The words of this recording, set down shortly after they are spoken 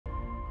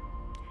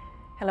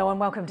Hello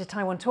and welcome to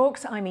Taiwan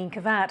Talks. I'm Ian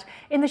Kavat.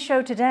 In the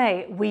show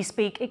today, we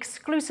speak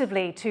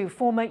exclusively to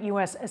former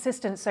US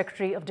Assistant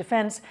Secretary of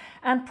Defense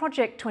and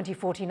Project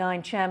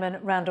 2049 Chairman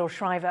Randall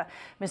Schriver.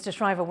 Mr.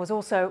 Schriver was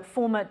also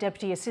former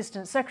Deputy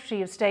Assistant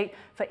Secretary of State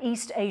for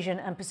East Asian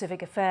and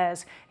Pacific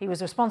Affairs. He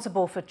was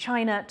responsible for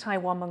China,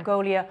 Taiwan,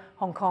 Mongolia,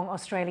 Hong Kong,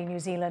 Australia,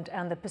 New Zealand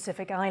and the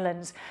Pacific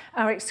Islands.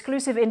 Our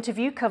exclusive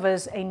interview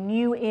covers a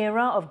new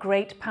era of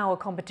great power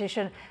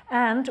competition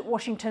and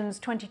Washington's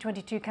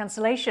 2022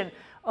 cancellation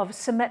of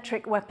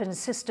symmetric weapons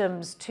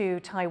systems to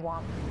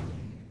Taiwan.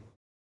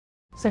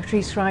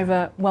 Secretary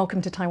Schriver, welcome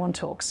to Taiwan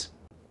Talks.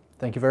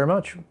 Thank you very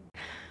much.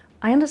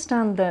 I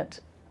understand that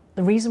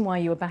the reason why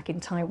you are back in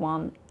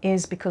Taiwan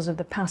is because of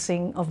the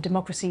passing of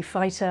democracy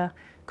fighter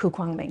Koo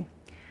Kwang-ming.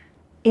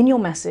 In your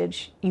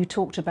message, you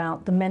talked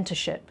about the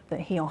mentorship that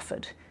he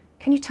offered.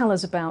 Can you tell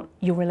us about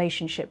your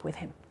relationship with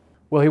him?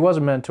 Well, he was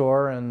a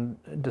mentor, and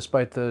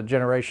despite the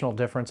generational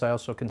difference, I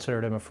also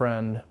considered him a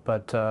friend.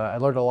 But I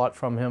learned a lot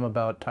from him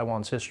about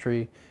Taiwan's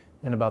history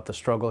and about the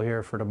struggle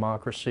here for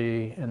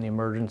democracy and the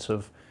emergence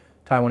of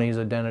Taiwanese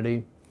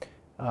identity.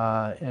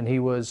 And he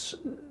was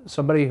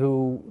somebody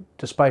who,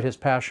 despite his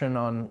passion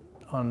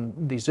on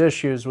these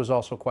issues, was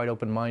also quite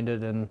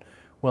open-minded and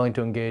willing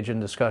to engage in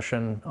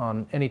discussion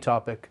on any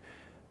topic.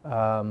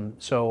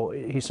 So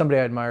he's somebody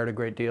I admired a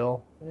great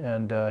deal,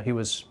 and he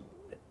was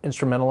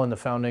instrumental in the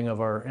founding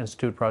of our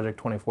Institute, Project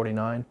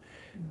 2049.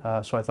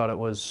 So I thought it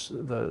was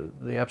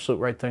the absolute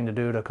right thing to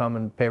do, to come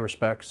and pay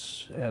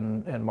respects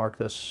and mark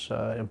this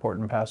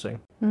important passing.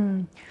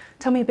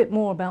 Tell me a bit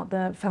more about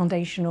the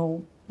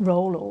foundational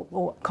role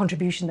or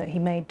contribution that he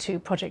made to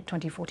Project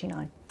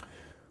 2049.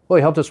 Well,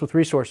 he helped us with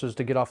resources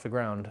to get off the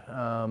ground.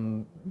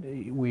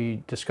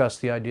 We discussed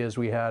the ideas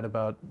we had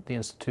about the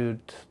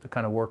Institute, the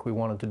kind of work we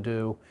wanted to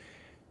do.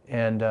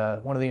 And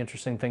one of the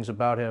interesting things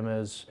about him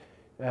is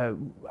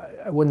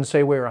I wouldn't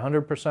say we were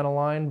 100%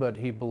 aligned, but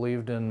he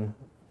believed in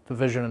the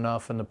vision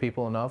enough and the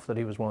people enough that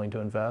he was willing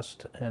to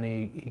invest, and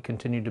he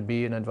continued to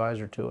be an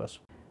advisor to us.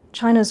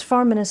 China's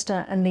Foreign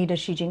Minister and leader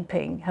Xi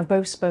Jinping have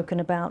both spoken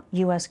about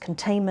US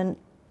containment,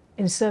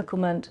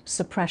 encirclement,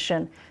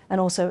 suppression,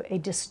 and also a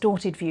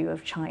distorted view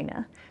of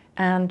China.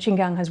 And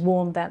Qinggang has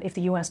warned that if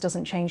the US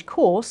doesn't change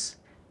course,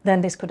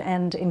 then this could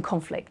end in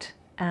conflict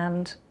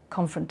and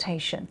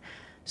confrontation.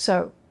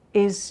 So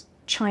is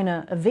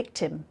China a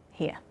victim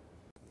here?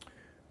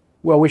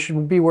 Well, we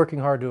should be working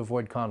hard to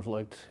avoid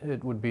conflict.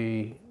 It would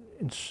be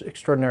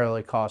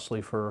extraordinarily costly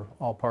for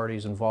all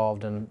parties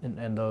involved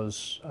and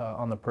those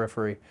on the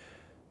periphery.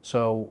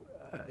 So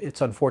it's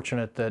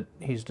unfortunate that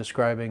he's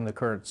describing the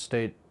current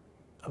state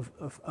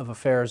of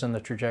affairs and the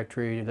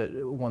trajectory,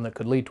 one that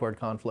could lead toward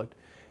conflict.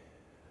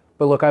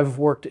 But look, I've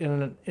worked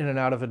in and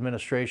out of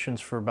administrations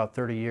for about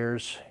 30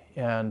 years,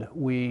 and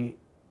we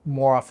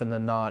more often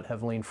than not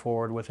have leaned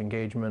forward with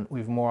engagement.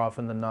 We've more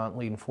often than not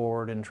leaned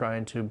forward in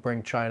trying to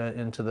bring China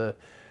into the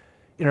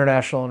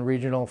international and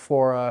regional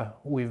fora.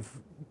 We've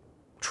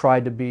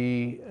tried to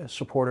be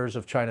supporters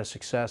of China's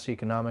success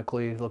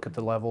economically, look at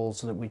the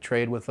levels that we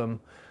trade with them,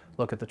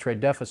 look at the trade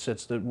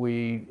deficits that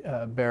we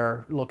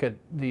bear, look at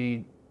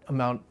the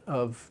amount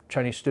of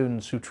Chinese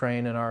students who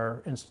train in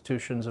our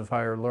institutions of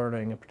higher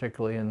learning,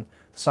 particularly in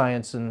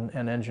science and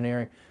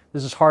engineering.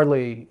 This is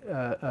hardly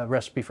a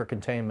recipe for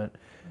containment.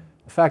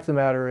 The fact of the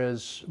matter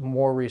is,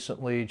 more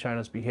recently,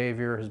 China's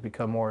behavior has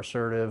become more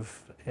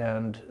assertive,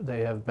 and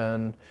they have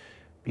been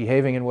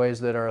behaving in ways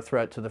that are a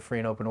threat to the free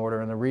and open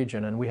order in the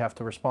region, and we have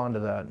to respond to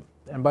that.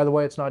 And by the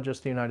way, it's not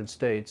just the United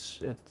States,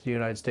 it's the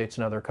United States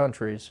and other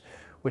countries,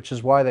 which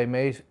is why they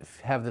may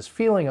have this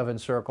feeling of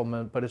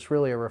encirclement, but it's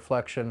really a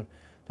reflection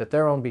that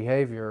their own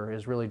behavior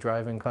is really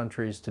driving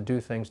countries to do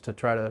things to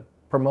try to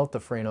promote the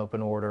free and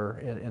open order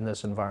in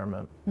this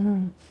environment.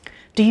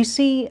 Do you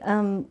see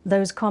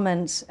those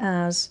comments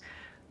as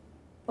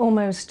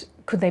almost,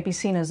 could they be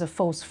seen as a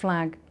false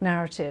flag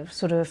narrative,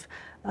 sort of,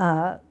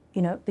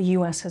 you know, the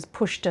US has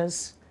pushed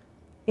us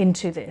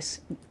into this,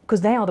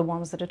 because they are the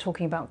ones that are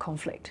talking about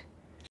conflict?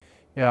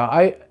 Yeah,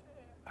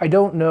 I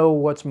don't know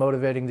what's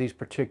motivating these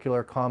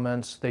particular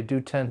comments. They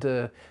do tend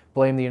to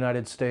blame the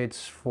United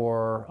States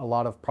for a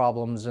lot of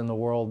problems in the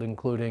world,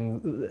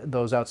 including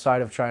those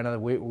outside of China.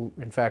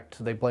 In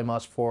fact, they blame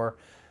us for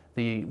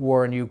the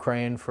war in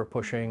Ukraine, for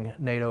pushing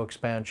NATO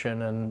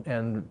expansion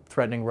and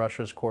threatening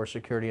Russia's core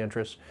security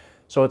interests.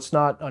 So it's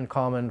not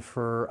uncommon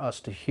for us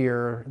to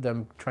hear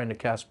them trying to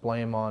cast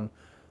blame on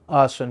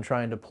us and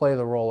trying to play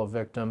the role of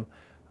victim.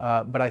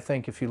 But I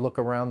think if you look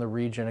around the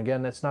region,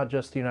 again, it's not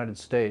just the United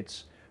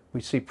States. We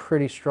see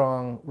pretty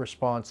strong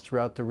response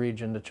throughout the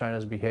region to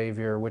China's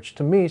behavior, which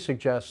to me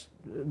suggests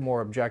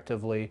more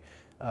objectively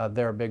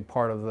they're a big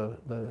part of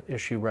the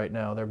issue right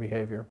now, their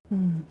behavior.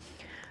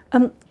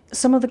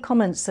 Some of the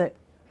comments that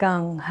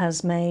Gang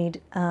has made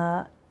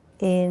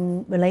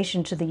in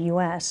relation to the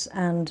US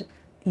and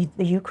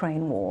the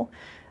Ukraine war,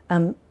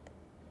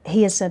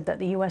 he has said that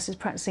the US is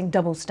practicing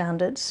double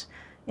standards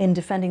in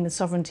defending the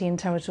sovereignty and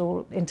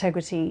territorial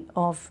integrity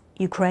of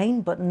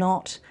Ukraine, but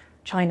not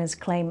China's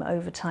claim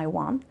over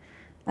Taiwan,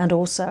 and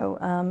also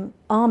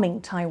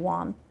arming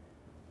Taiwan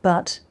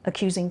but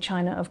accusing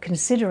China of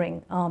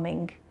considering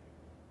arming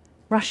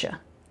Russia.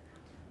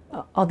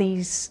 Are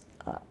these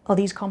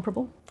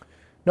comparable?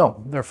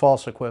 No, they're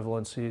false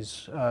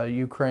equivalencies.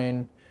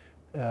 Ukraine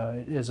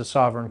is a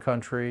sovereign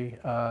country.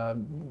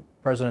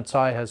 President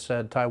Tsai has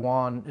said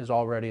Taiwan is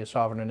already a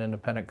sovereign and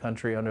independent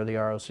country under the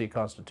ROC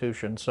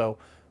Constitution, so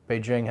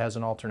Beijing has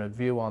an alternate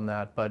view on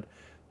that, but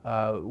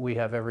we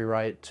have every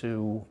right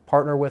to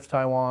partner with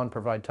Taiwan,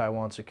 provide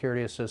Taiwan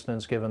security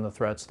assistance given the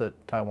threats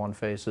that Taiwan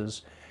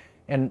faces.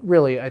 And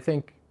really, I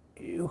think,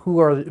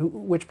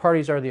 which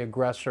parties are the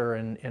aggressor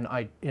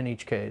in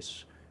each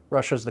case?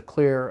 Russia's the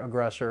clear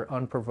aggressor,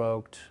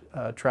 unprovoked,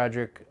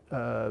 tragic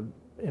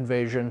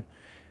invasion.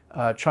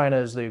 China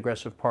is the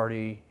aggressive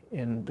party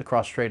in the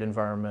cross-strait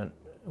environment.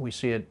 We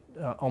see it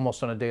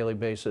almost on a daily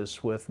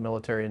basis with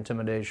military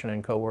intimidation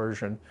and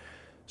coercion.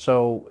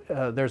 So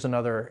there's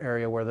another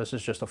area where this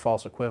is just a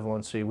false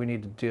equivalency. We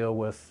need to deal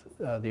with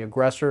the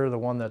aggressor, the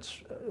one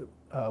that's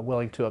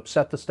willing to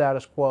upset the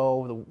status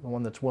quo, the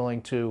one that's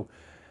willing to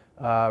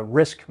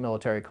risk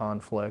military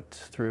conflict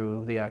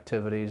through the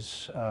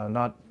activities,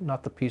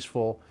 not the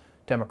peaceful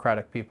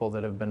democratic people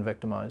that have been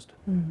victimized.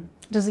 Mm-hmm.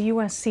 Does the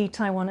U.S. see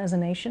Taiwan as a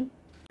nation?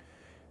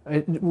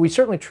 We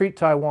certainly treat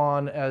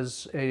Taiwan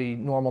as a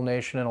normal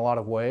nation in a lot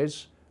of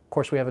ways. Of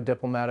course, we have a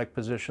diplomatic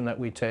position that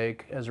we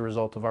take as a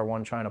result of our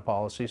One China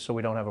policy, so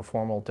we don't have a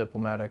formal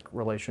diplomatic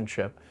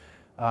relationship.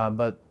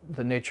 But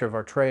the nature of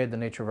our trade, the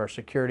nature of our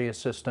security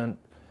assistance,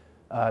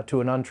 to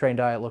an untrained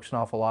eye, it looks an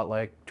awful lot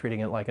like treating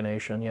it like a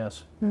nation,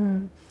 yes.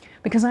 Mm.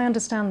 Because I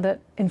understand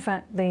that, in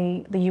fact,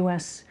 the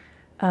U.S.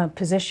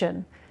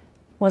 Position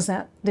was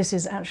that this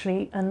is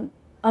actually an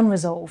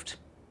unresolved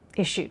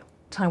issue,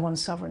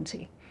 Taiwan's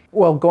sovereignty.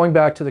 Well, going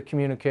back to the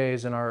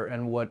communiques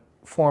and what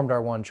formed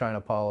our One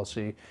China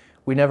policy,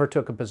 we never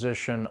took a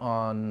position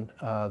on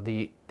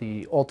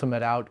the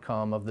ultimate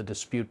outcome of the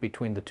dispute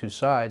between the two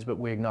sides, but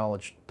we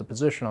acknowledged the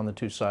position on the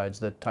two sides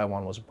that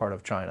Taiwan was a part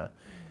of China.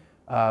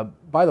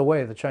 By the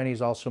way, the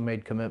Chinese also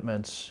made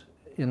commitments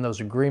in those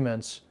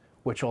agreements,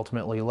 which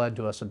ultimately led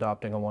to us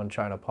adopting a One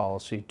China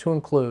policy, to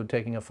include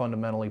taking a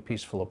fundamentally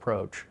peaceful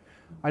approach.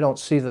 I don't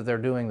see that they're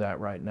doing that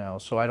right now,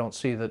 so I don't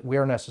see that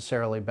we're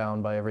necessarily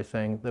bound by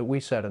everything that we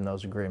said in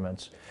those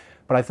agreements.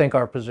 But I think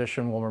our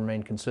position will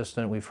remain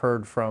consistent. We've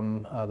heard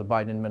from the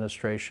Biden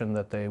administration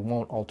that they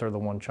won't alter the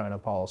One China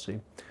policy.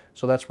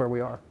 So that's where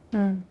we are.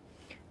 Mm.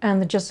 And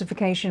the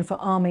justification for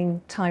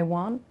arming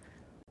Taiwan?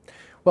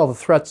 Well, the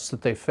threats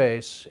that they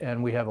face,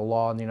 and we have a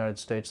law in the United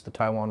States, the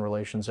Taiwan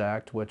Relations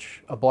Act,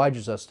 which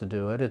obliges us to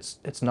do it.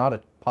 It's not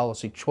a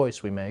policy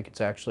choice we make,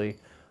 it's actually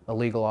a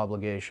legal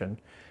obligation.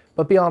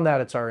 But beyond that,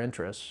 it's our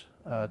interests.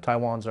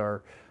 Taiwan's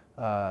our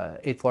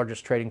 8th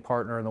largest trading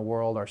partner in the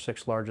world, our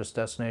 6th largest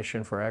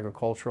destination for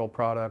agricultural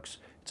products.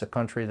 It's a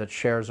country that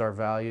shares our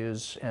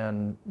values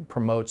and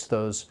promotes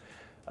those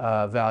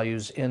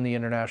values in the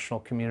international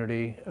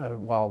community.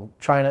 While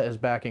China is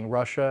backing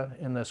Russia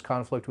in this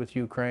conflict with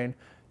Ukraine,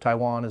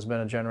 Taiwan has been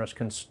a generous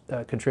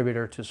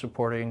contributor to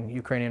supporting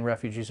Ukrainian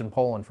refugees in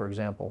Poland, for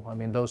example. I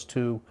mean, those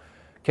two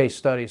case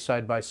studies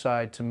side by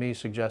side, to me,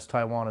 suggest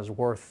Taiwan is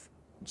worth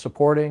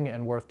supporting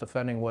and worth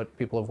defending what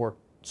people have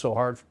worked so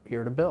hard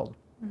here to build.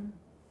 Mm.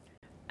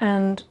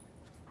 And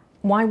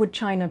why would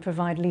China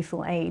provide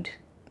lethal aid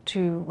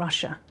to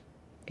Russia?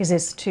 Is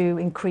this to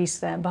increase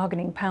their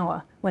bargaining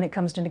power when it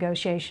comes to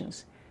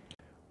negotiations?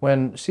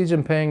 When Xi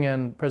Jinping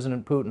and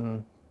President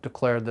Putin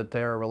declared that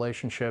their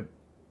relationship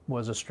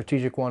was a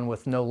strategic one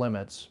with no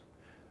limits,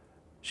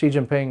 Xi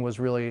Jinping was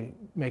really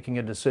making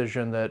a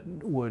decision that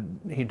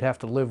he'd have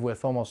to live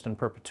with almost in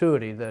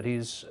perpetuity, that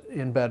he's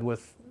in bed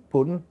with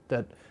Putin,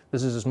 that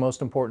this is his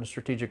most important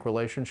strategic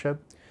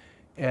relationship.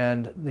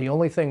 And the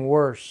only thing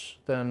worse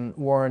than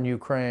war in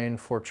Ukraine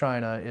for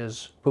China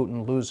is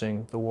Putin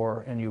losing the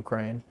war in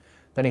Ukraine.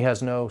 Then he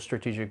has no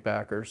strategic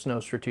backers, no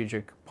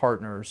strategic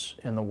partners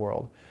in the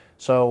world.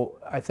 So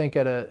I think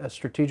at a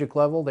strategic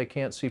level, they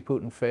can't see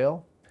Putin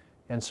fail.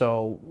 And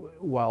so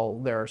while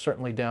there are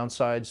certainly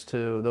downsides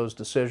to those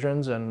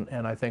decisions, and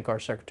I think our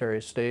Secretary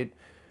of State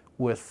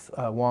with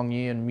Wang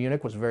Yi in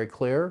Munich was very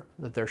clear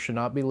that there should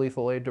not be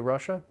lethal aid to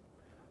Russia.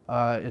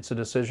 It's a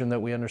decision that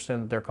we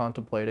understand that they're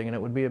contemplating, and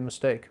it would be a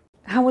mistake.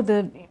 How would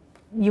the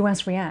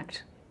U.S.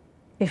 react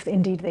if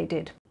indeed they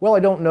did? Well, I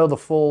don't know the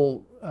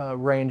full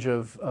range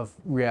of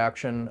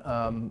reaction.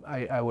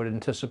 I would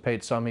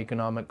anticipate some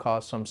economic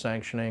costs, some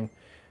sanctioning.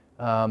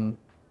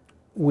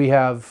 We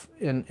have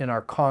in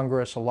our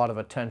Congress a lot of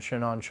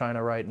attention on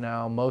China right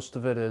now. Most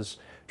of it is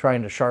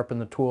trying to sharpen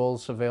the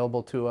tools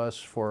available to us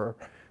for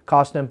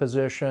cost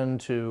imposition,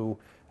 to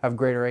have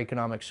greater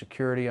economic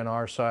security on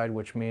our side,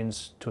 which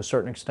means to a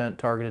certain extent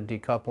targeted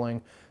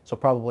decoupling. So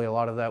probably a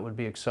lot of that would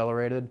be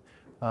accelerated.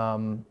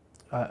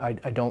 I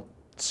don't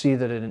see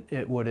that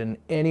it would in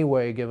any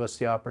way give us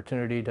the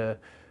opportunity to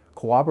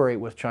cooperate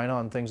with China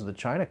on things that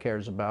China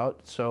cares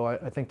about. So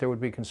I think there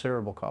would be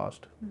considerable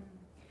cost.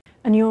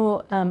 And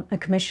you're a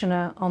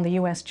commissioner on the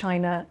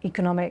US-China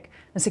Economic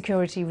and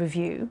Security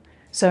Review.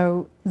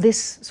 So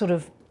this sort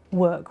of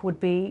work would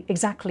be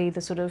exactly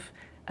the sort of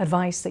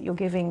advice that you're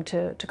giving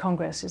to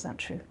Congress. Is that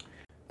true?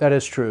 That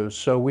is true.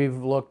 So we've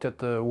looked at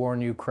the war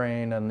in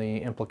Ukraine and the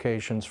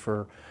implications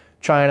for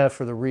China,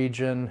 for the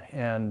region,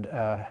 and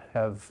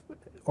have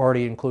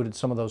already included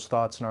some of those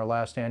thoughts in our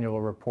last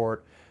annual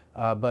report.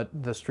 But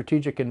the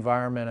strategic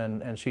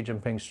environment and Xi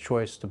Jinping's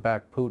choice to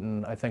back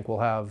Putin, I think, will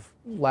have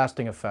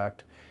lasting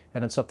effect,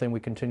 and it's something we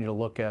continue to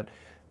look at.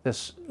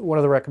 One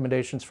of the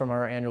recommendations from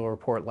our annual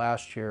report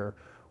last year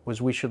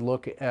was we should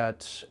look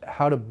at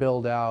how to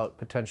build out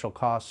potential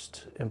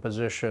cost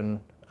imposition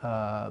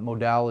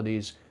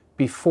modalities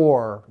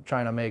before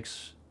China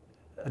makes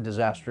a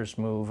disastrous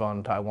move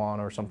on Taiwan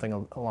or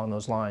something along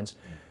those lines,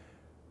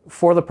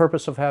 for the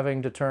purpose of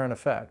having deterrent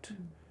effect.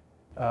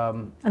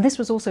 And this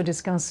was also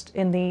discussed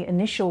in the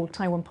initial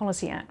Taiwan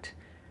Policy Act.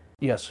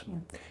 Yes.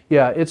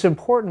 Yeah, it's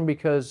important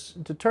because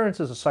deterrence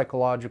is a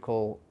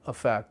psychological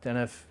effect, and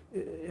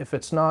if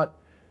it's not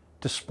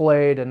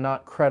displayed and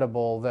not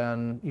credible,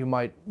 then you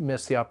might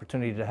miss the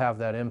opportunity to have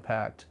that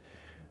impact.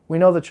 We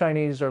know the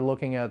Chinese are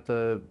looking at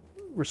the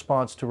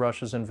response to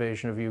Russia's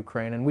invasion of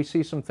Ukraine, and we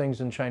see some things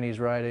in Chinese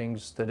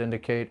writings that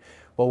indicate,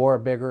 well, we're a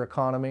bigger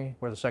economy,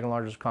 we're the second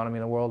largest economy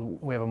in the world,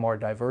 we have a more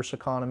diverse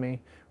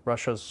economy.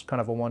 Russia's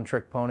kind of a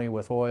one-trick pony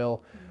with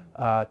oil.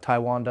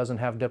 Taiwan doesn't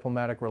have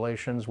diplomatic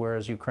relations,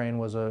 whereas Ukraine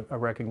was a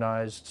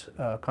recognized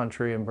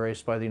country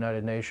embraced by the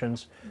United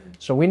Nations.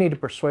 So we need to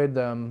persuade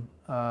them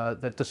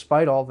that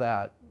despite all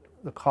that,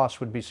 the cost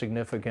would be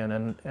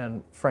significant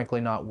and frankly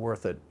not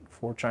worth it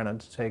for China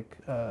to take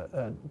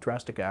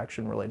drastic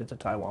action related to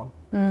Taiwan.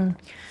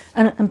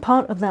 And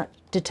part of that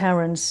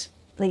deterrence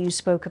that you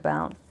spoke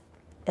about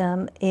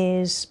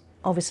is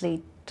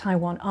obviously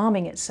Taiwan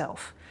arming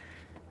itself.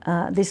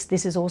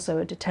 This is also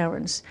a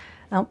deterrence.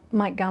 Now,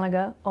 Mike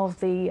Gallagher of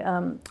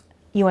the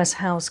US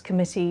House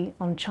Committee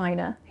on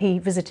China, he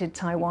visited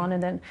Taiwan,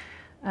 and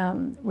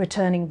then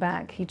returning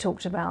back, he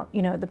talked about,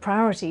 the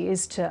priority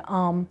is to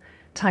arm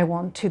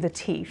Taiwan to the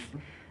teeth.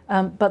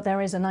 But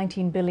there is a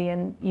 $19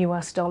 billion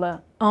US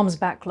arms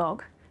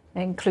backlog. It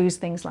includes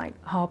things like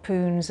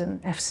Harpoons and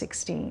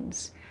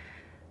F-16s.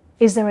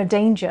 Is there a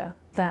danger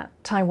that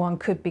Taiwan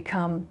could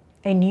become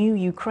a new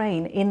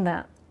Ukraine, in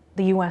that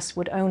the US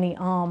would only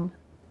arm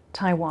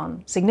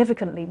Taiwan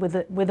significantly with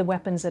the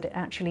weapons that it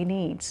actually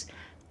needs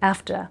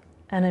after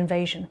an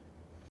invasion?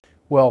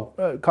 Well,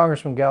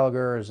 Congressman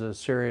Gallagher is a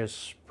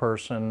serious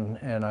person,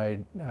 and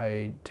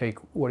I take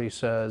what he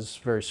says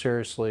very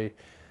seriously,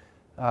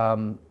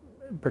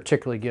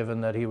 particularly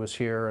given that he was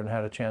here and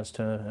had a chance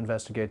to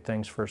investigate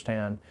things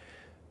firsthand.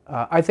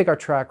 I think our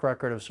track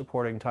record of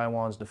supporting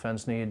Taiwan's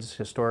defense needs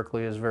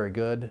historically is very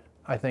good.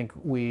 I think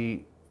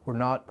we were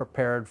not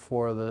prepared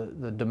for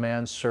the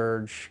demand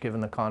surge given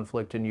the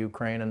conflict in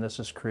Ukraine, and this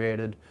has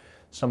created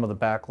some of the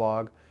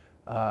backlog.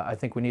 I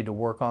think we need to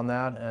work on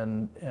that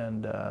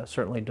and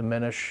certainly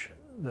diminish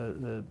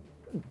the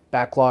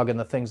backlog and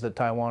the things that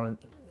Taiwan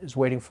is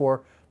waiting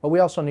for. But we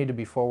also need to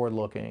be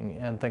forward-looking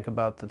and think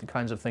about the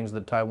kinds of things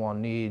that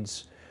Taiwan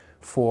needs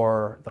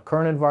for the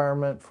current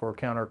environment, for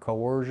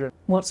counter-coercion.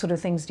 What sort of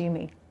things do you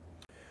mean?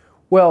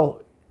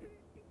 Well,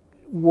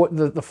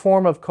 the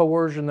form of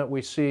coercion that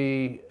we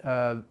see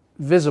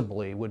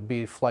visibly would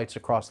be flights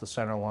across the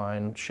center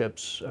line,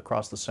 ships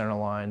across the center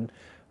line,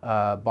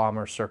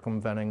 bombers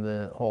circumventing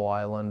the whole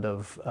island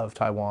of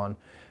Taiwan.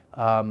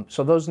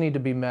 So those need to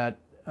be met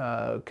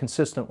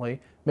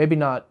consistently, maybe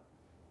not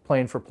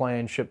plane for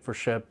plane, ship for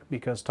ship,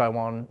 because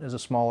Taiwan is a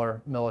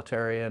smaller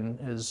military and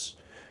is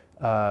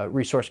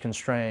resource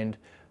constrained.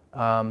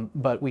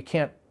 But we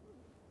can't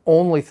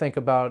only think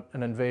about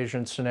an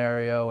invasion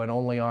scenario and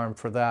only arm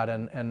for that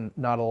and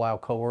not allow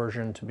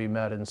coercion to be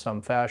met in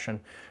some fashion,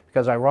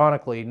 because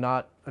ironically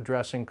not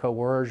addressing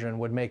coercion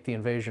would make the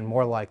invasion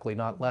more likely,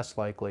 not less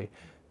likely,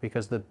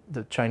 because the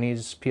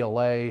Chinese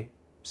PLA,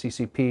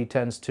 CCP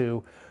tends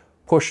to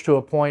push to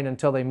a point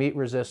until they meet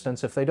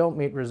resistance. If they don't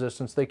meet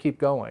resistance, they keep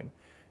going.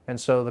 And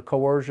so the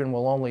coercion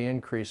will only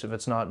increase if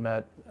it's not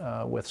met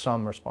with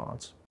some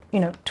response.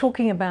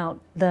 Talking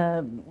about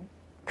the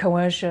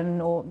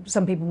coercion, or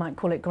some people might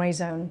call it grey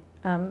zone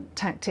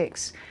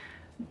tactics,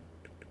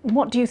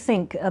 what do you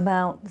think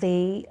about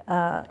the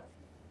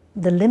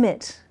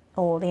limit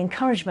or the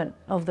encouragement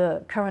of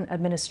the current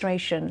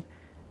administration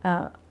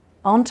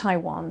on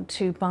Taiwan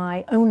to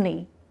buy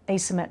only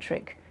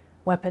asymmetric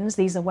weapons?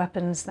 These are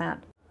weapons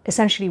that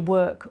essentially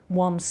work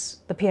once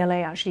the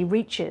PLA actually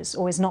reaches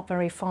or is not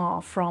very far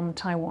from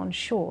Taiwan's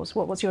shores.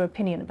 What's your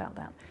opinion about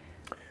that?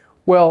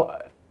 Well,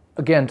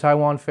 again,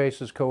 Taiwan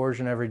faces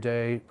coercion every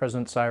day.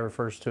 President Tsai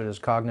refers to it as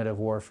cognitive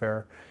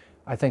warfare.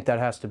 I think that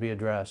has to be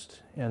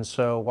addressed. And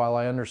so while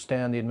I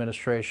understand the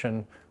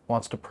administration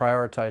wants to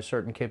prioritize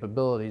certain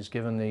capabilities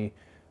given the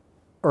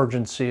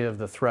urgency of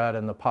the threat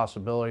and the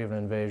possibility of an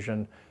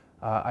invasion,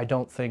 I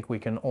don't think we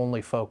can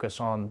only focus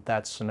on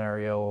that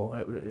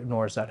scenario,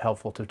 nor is that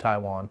helpful to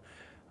Taiwan.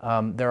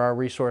 There are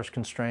resource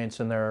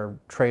constraints and there are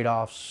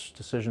trade-offs.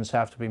 Decisions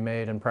have to be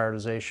made, and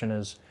prioritization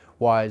is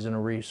wise in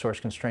a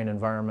resource-constrained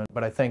environment.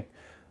 But I think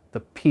the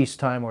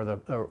peacetime or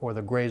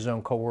the gray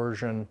zone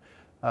coercion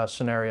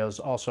scenarios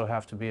also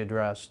have to be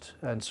addressed.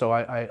 And so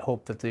I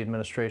hope that the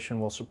administration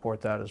will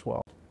support that as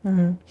well.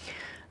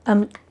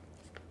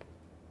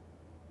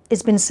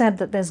 It's been said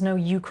that there's no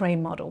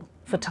Ukraine model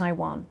for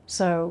Taiwan,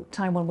 so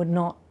Taiwan would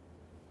not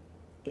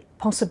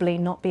possibly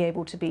not be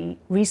able to be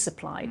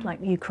resupplied like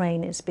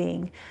Ukraine is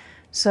being.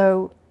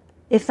 So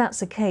if that's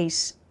the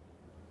case,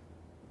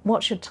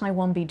 what should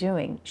Taiwan be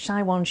doing?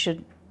 Taiwan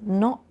should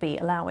not be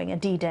allowing a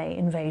D-Day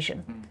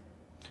invasion.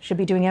 Should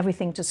be doing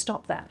everything to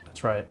stop that.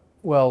 That's right.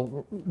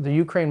 Well, the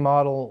Ukraine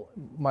model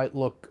might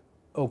look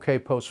okay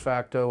post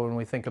facto when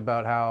we think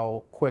about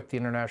how quick the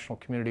international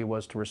community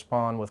was to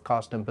respond with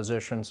cost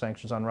imposition,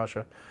 sanctions on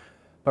Russia.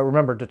 But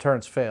remember,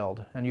 deterrence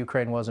failed, and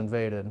Ukraine was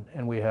invaded,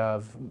 and we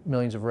have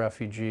millions of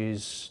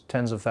refugees,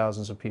 tens of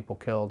thousands of people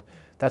killed.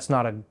 That's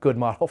not a good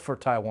model for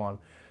Taiwan.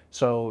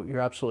 So you're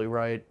absolutely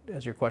right,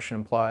 as your question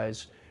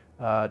implies.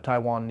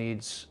 Taiwan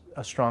needs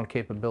a strong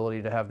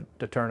capability to have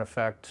deterrent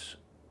effect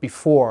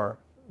before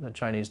the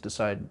Chinese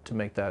decide to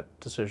make that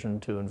decision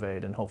to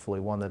invade, and hopefully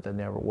one that they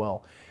never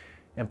will.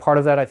 And part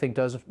of that, I think,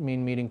 does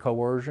mean meeting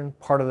coercion.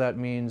 Part of that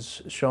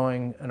means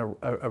showing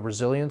a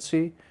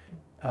resiliency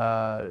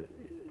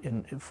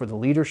for the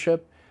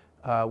leadership.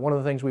 One of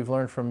the things we've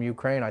learned from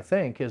Ukraine, I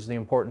think, is the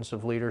importance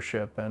of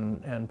leadership.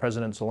 And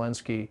President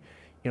Zelensky,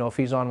 if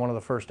he's on one of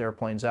the first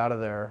airplanes out of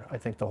there, I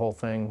think the whole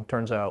thing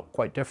turns out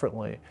quite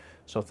differently.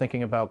 So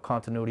thinking about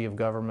continuity of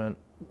government,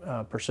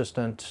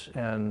 persistent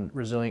and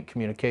resilient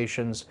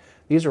communications,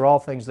 these are all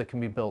things that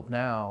can be built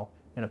now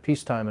in a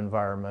peacetime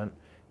environment.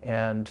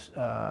 And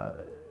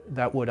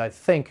that would, I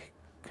think,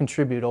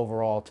 contribute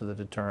overall to the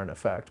deterrent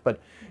effect.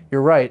 But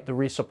you're right, the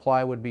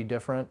resupply would be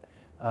different.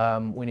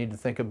 We need to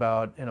think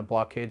about, in a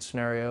blockade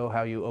scenario,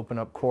 how you open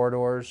up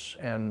corridors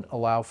and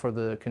allow for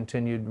the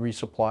continued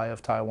resupply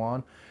of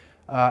Taiwan.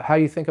 How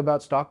you think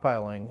about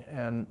stockpiling,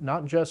 and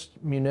not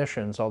just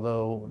munitions,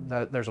 although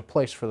there's a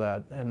place for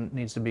that and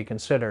needs to be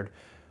considered,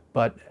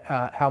 but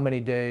how many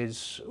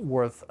days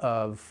worth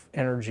of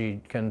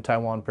energy can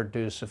Taiwan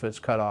produce if it's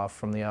cut off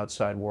from the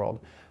outside world?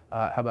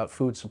 How about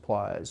food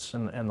supplies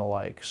and the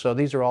like? So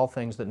these are all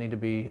things that need to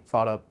be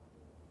thought up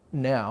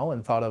now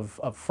and thought of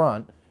up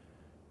front.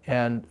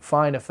 And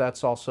fine if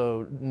that's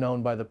also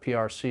known by the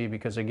PRC,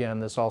 because again,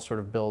 this all sort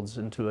of builds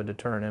into a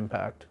deterrent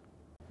impact.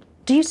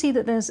 Do you see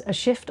that there's a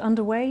shift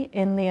underway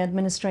in the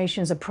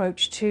administration's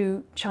approach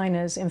to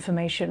China's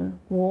information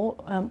war?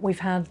 We've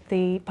had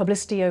the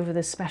publicity over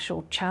this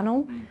special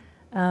channel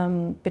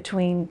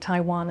between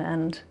Taiwan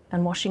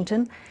and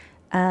Washington,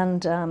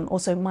 and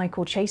also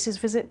Michael Chase's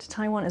visit to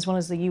Taiwan, as well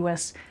as the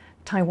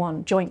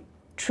US-Taiwan joint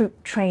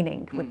troop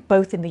training, with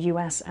both in the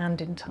US and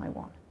in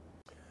Taiwan.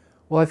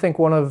 Well, I think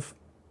one of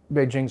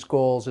Beijing's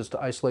goals is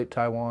to isolate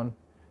Taiwan,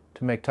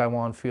 to make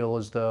Taiwan feel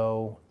as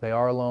though they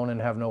are alone and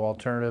have no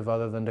alternative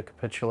other than to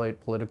capitulate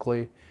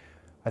politically.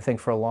 I think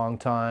for a long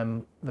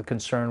time the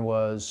concern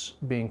was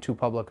being too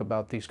public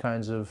about these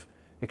kinds of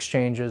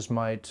exchanges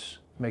might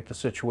make the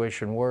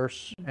situation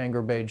worse,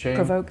 anger Beijing,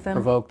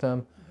 provoke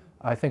them.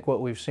 I think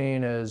what we've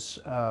seen is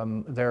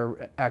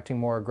they're acting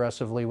more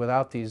aggressively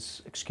without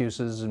these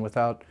excuses and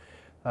without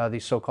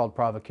these so-called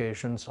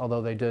provocations,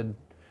 although they did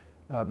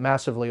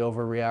massively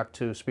overreact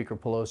to Speaker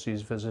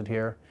Pelosi's visit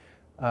here.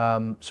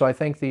 So I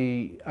think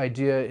the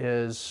idea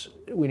is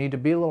we need to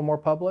be a little more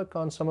public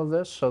on some of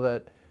this so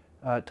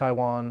that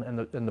Taiwan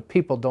and the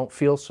people don't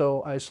feel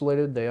so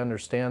isolated. They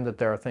understand that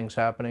there are things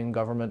happening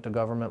government to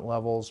government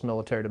levels,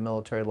 military to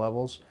military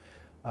levels,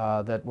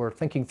 that we're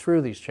thinking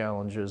through these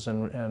challenges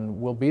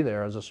and we'll be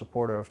there as a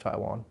supporter of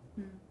Taiwan.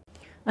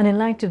 And in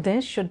light of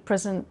this, should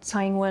President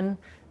Tsai Ing-wen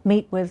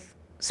meet with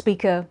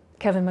Speaker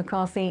Kevin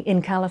McCarthy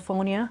in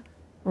California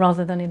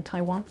rather than in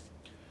Taiwan?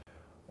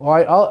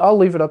 Well, I'll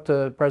leave it up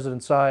to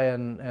President Tsai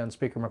and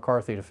Speaker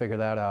McCarthy to figure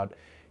that out.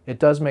 It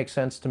does make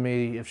sense to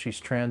me if she's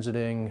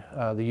transiting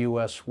the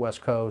U.S.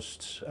 West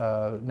Coast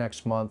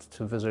next month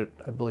to visit,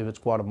 I believe it's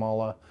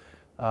Guatemala,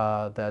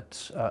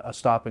 that a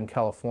stop in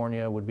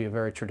California would be a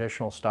very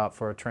traditional stop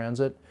for a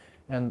transit.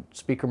 And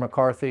Speaker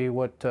McCarthy,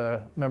 what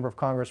member of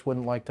Congress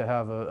wouldn't like to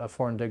have a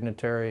foreign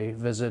dignitary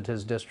visit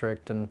his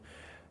district and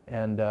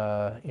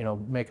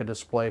make a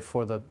display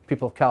for the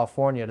people of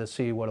California to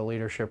see what a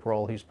leadership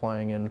role he's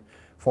playing in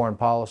foreign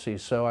policy.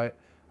 So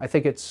I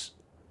think it's,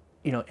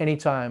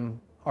 anytime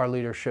our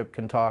leadership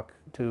can talk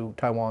to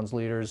Taiwan's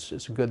leaders,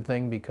 it's a good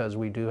thing because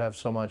we do have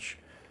so much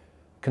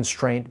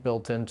constraint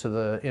built into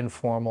the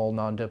informal,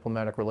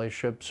 non-diplomatic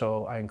relationship.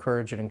 So I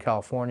encourage it in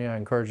California, I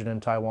encourage it in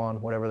Taiwan,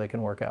 whatever they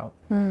can work out.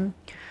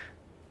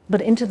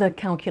 But into the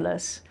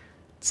calculus,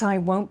 Tsai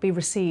won't be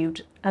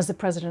received as the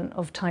president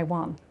of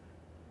Taiwan.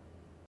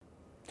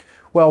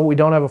 Well, we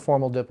don't have a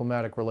formal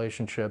diplomatic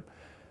relationship.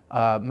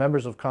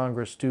 Members of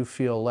Congress do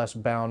feel less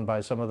bound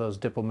by some of those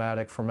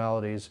diplomatic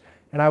formalities,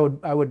 and I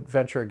would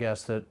venture a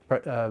guess that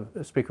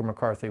Speaker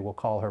McCarthy will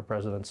call her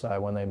President Tsai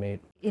when they meet.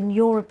 In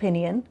your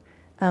opinion,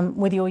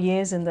 with your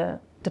years in the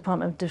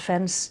Department of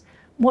Defense,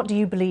 what do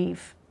you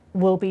believe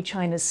will be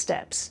China's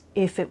steps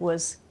if it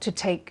was to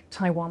take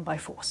Taiwan by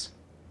force?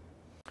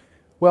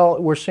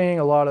 Well, we're seeing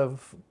a lot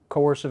of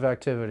coercive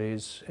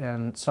activities,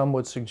 and some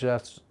would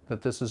suggest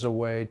that this is a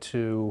way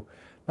to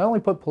not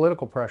only put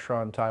political pressure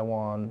on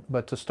Taiwan,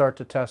 but to start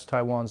to test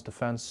Taiwan's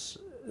defense,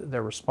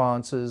 their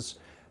responses,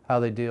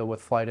 how they deal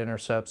with flight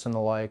intercepts and the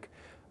like.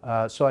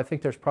 So I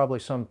think there's probably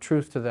some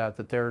truth to that,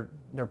 that they're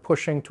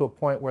pushing to a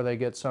point where they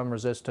get some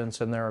resistance,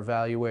 and they're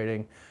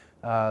evaluating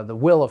the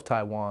will of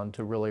Taiwan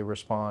to really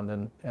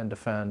respond and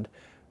defend.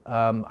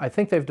 I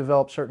think they've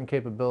developed certain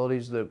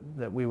capabilities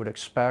that we would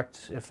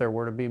expect if there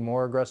were to be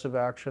more aggressive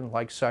action,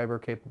 like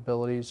cyber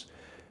capabilities.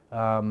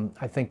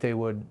 I think they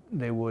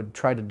would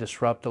try to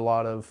disrupt a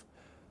lot of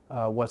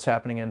what's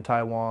happening in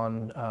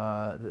Taiwan,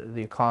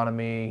 the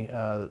economy,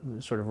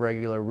 sort of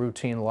regular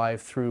routine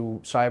life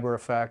through cyber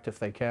effect if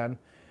they can.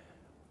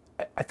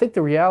 I think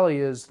the reality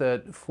is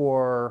that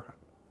for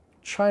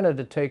China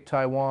to take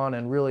Taiwan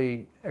and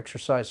really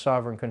exercise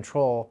sovereign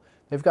control,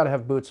 they've got to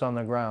have boots on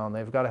the ground.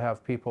 They've got to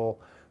have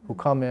people who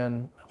come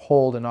in,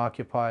 hold and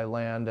occupy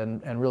land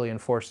and really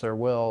enforce their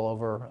will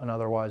over an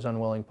otherwise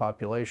unwilling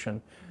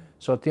population.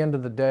 So at the end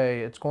of the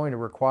day, it's going to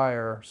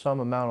require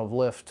some amount of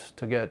lift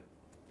to get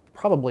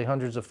probably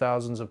hundreds of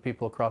thousands of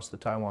people across the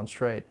Taiwan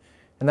Strait.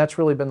 And that's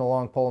really been the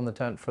long pole in the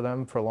tent for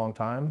them for a long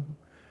time.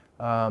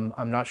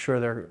 I'm not sure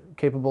they're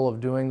capable of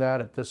doing that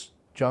at this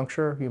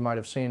juncture. You might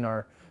have seen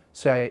our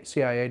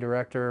CIA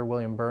director,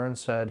 William Burns,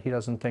 said he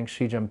doesn't think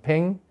Xi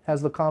Jinping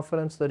has the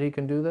confidence that he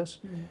can do this.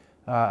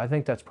 I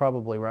think that's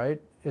probably right.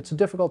 It's a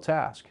difficult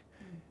task.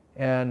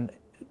 And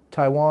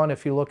Taiwan,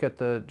 if you look at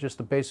just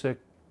the basic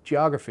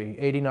geography,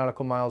 80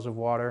 nautical miles of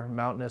water,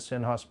 mountainous,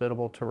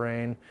 inhospitable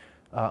terrain,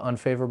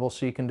 unfavorable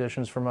sea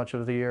conditions for much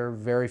of the year,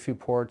 very few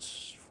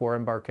ports for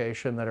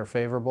embarkation that are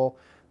favorable.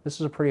 This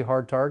is a pretty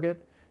hard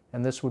target,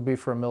 and this would be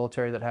for a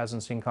military that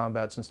hasn't seen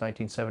combat since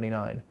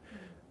 1979.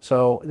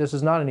 So this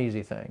is not an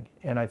easy thing,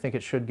 and I think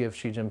it should give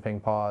Xi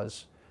Jinping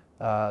pause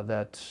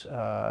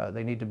that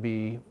they need to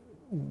be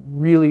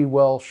really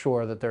well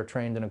sure that they're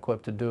trained and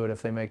equipped to do it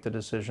if they make the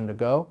decision to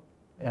go.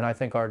 And I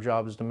think our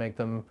job is to make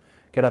them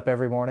get up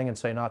every morning and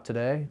say, not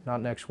today,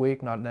 not next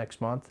week, not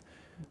next month.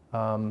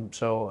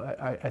 So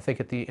I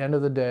think at the end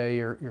of the day,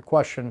 your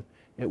question,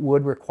 it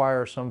would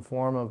require some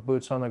form of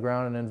boots on the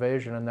ground and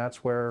invasion, and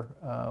that's where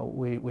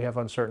we have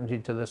uncertainty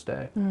to this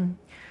day.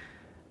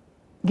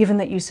 Given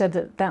that you said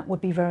that that would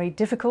be very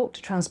difficult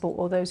to transport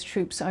all those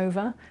troops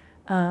over,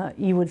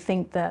 you would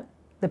think that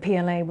the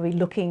PLA would be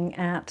looking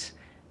at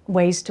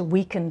ways to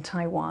weaken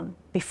Taiwan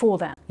before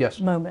that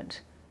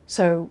moment.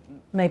 So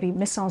maybe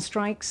missile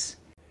strikes?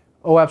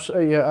 Oh,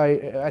 absolutely. Yeah,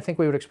 I think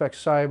we would expect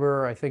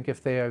cyber. I think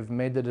if they have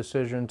made the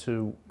decision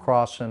to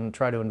cross and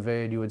try to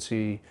invade, you would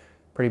see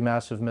pretty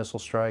massive missile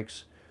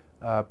strikes,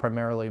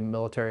 primarily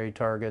military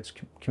targets,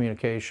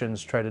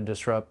 communications, try to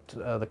disrupt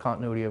the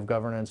continuity of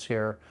governance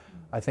here.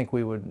 I think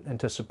we would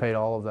anticipate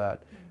all of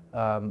that.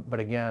 But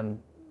again,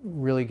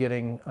 really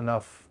getting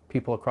enough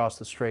people across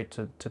the strait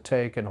to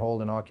take and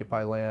hold and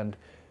occupy land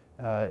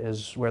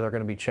is where they're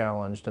going to be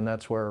challenged. And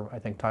that's where I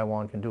think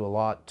Taiwan can do a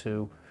lot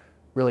to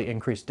really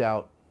increase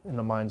doubt in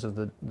the minds of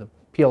the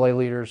PLA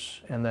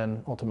leaders and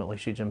then ultimately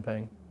Xi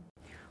Jinping.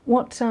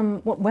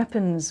 What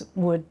weapons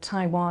would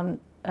Taiwan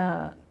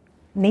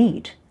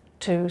need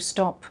to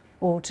stop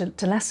or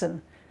to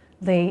lessen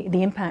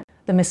the impact?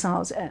 The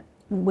missiles,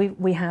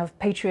 we have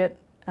Patriot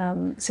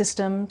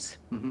systems.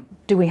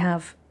 Do we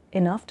have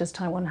enough? Does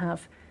Taiwan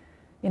have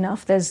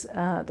enough? There's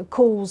the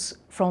calls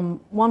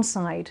from one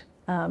side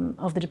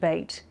of the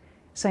debate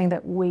saying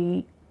that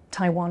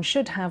Taiwan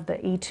should have the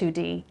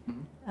E2D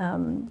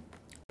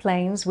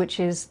planes, which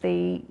is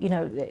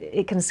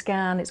it can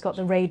scan, it's got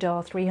the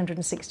radar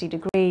 360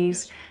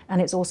 degrees,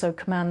 and it's also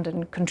command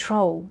and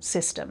control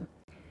system.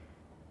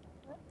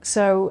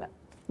 So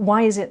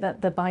why is it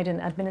that the Biden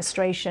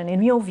administration,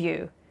 in your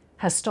view,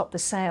 has stopped the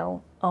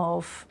sale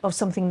of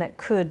something that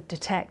could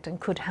detect and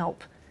could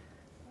help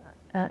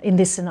in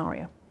this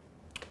scenario?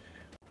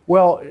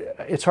 Well,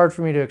 it's hard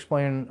for me to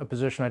explain a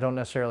position I don't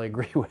necessarily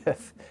agree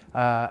with.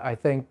 I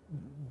think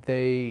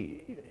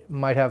they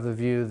might have the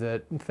view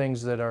that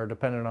things that are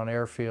dependent on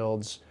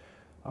airfields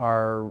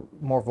are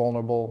more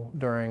vulnerable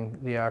during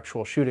the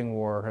actual shooting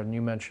war. And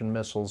you mentioned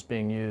missiles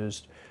being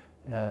used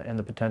and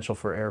the potential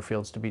for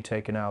airfields to be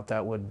taken out.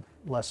 That would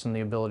lessen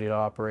the ability to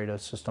operate a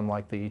system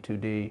like the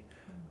E2D,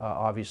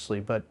 obviously.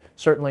 But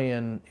certainly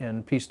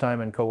in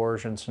peacetime and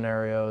coercion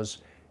scenarios,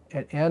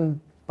 and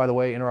by the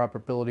way,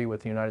 interoperability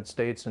with the United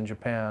States and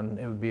Japan,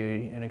 it would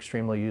be an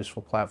extremely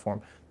useful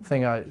platform.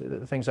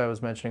 The things I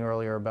was mentioning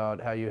earlier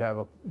about how you have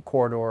a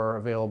corridor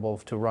available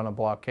to run a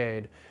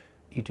blockade,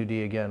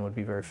 E2D again would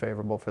be very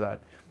favorable for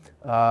that.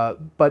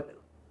 But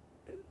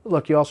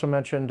look, you also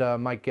mentioned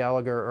Mike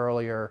Gallagher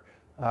earlier.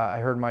 I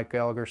heard Mike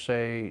Gallagher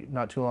say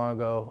not too long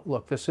ago,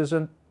 look, this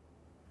isn't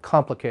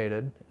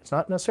complicated. It's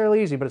not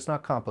necessarily easy, but it's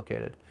not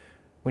complicated.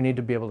 We need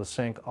to be able to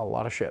sink a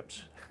lot of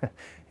ships.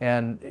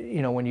 And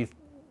when you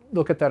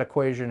look at that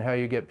equation, how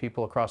you get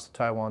people across the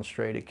Taiwan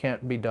Strait, it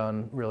can't be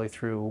done really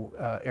through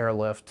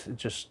airlift.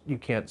 You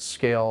can't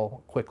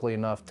scale quickly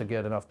enough to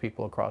get enough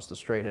people across the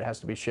strait. It has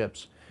to be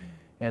ships.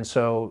 And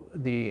so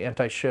the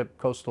anti-ship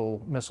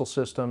coastal missile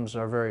systems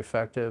are very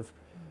effective.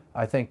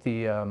 I think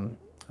and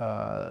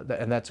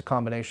that's a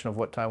combination of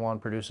what Taiwan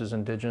produces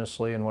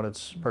indigenously and what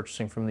it's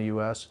purchasing from the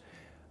U.S.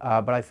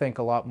 But I think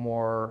a lot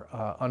more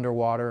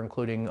underwater,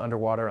 including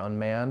underwater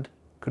unmanned,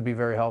 could be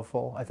very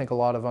helpful. I think a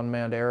lot of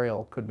unmanned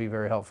aerial could be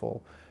very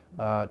helpful.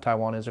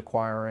 Taiwan is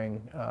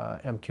acquiring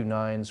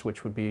MQ-9s,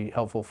 which would be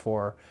helpful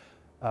for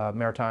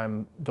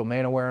maritime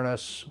domain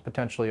awareness,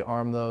 potentially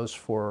arm those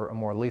for a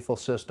more lethal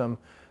system.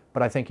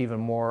 But I think even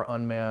more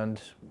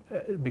unmanned,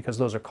 because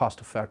those are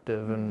cost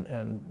effective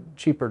and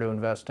cheaper to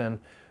invest in,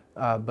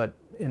 but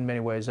in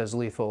many ways as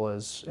lethal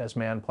as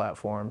manned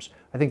platforms.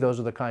 I think those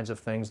are the kinds of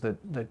things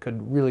that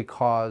could really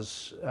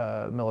cause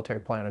military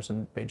planners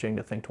in Beijing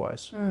to think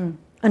twice. And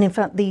in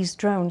fact, these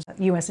drones,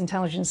 US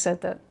intelligence said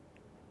that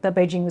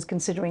Beijing was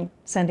considering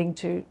sending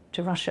to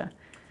Russia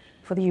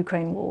for the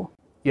Ukraine war.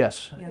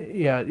 Yes.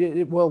 Yeah.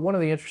 Well, one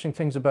of the interesting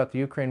things about the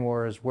Ukraine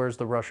war is where's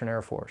the Russian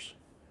Air Force?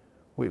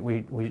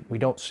 We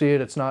don't see it.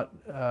 It's not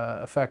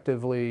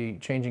effectively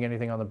changing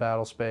anything on the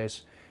battle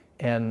space.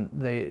 And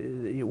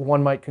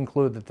one might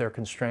conclude that they're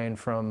constrained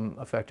from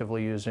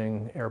effectively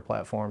using air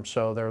platforms.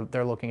 So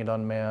they're looking at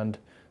unmanned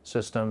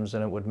systems,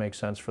 and it would make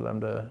sense for them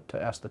to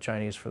ask the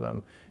Chinese for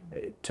them.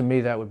 To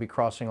me, that would be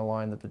crossing a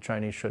line that the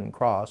Chinese shouldn't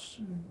cross,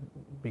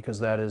 because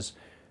that is,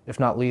 if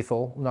not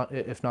lethal,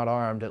 if not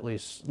armed, at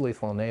least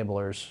lethal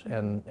enablers,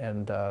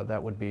 and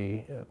that would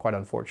be quite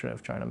unfortunate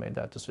if China made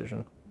that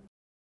decision.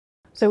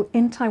 So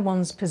in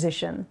Taiwan's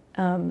position,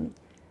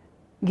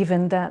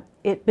 given that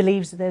it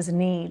believes that there's a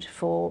need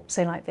for,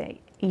 say, like the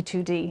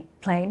E-2D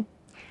plane,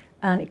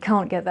 and it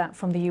can't get that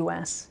from the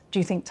US, do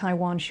you think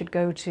Taiwan should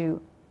go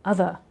to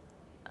other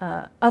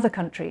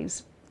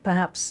countries,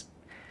 perhaps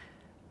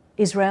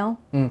Israel,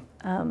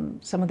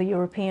 some of the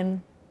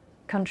European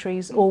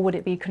countries, or would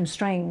it be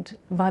constrained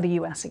by the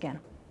US again?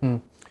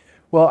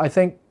 Well, I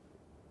think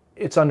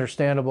it's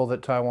understandable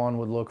that Taiwan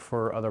would look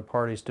for other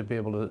parties to be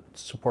able to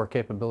support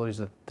capabilities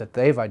that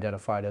they've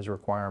identified as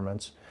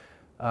requirements.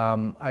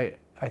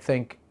 I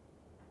think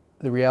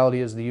the reality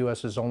is the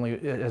U.S. has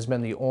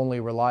been the only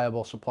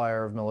reliable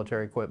supplier of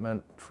military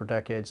equipment for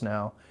decades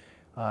now.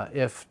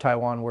 If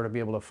Taiwan were to be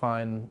able to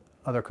find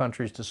other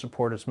countries to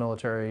support its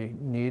military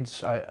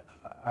needs, I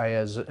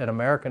as an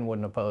American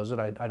wouldn't oppose it.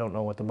 I don't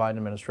know what the Biden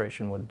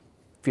administration would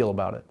feel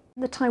about it.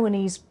 In the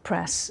Taiwanese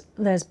press,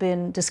 there's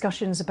been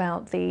discussions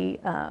about the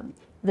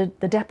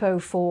depot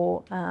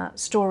for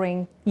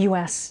storing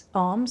US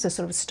arms, a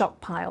sort of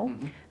stockpile.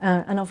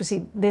 And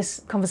obviously,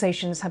 these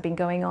conversations have been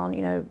going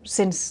on,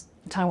 since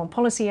the Taiwan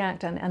Policy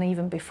Act and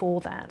even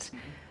before that.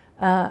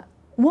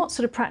 What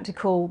sort of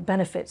practical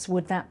benefits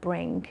would that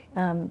bring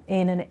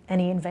in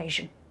any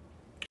invasion?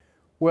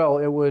 Well,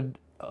 it would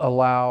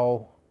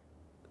allow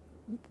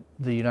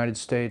the United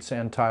States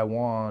and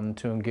Taiwan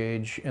to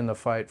engage in the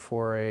fight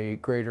for a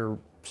greater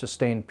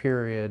sustained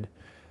period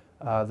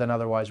than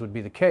otherwise would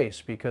be the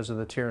case because of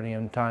the tyranny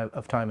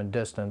of time and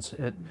distance.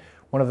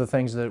 One of the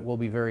things that will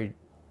be very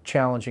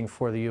challenging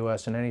for the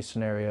U.S. in any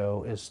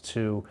scenario is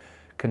to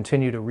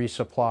continue to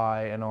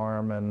resupply and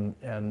arm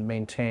and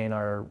maintain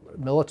our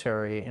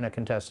military in a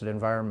contested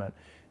environment.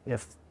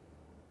 If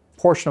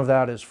a portion of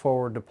that is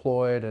forward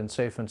deployed and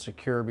safe and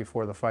secure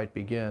before the fight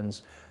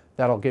begins,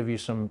 that'll give you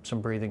some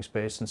breathing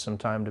space and some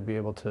time to be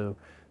able to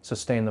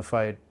sustain the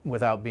fight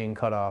without being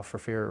cut off, for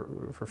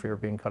fear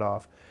of being cut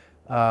off.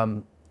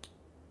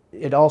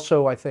 It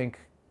also, I think,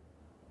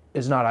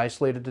 is not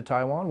isolated to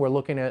Taiwan. We're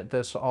looking at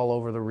this all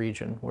over the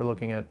region. We're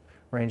looking at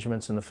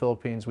arrangements in the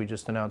Philippines. We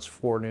just announced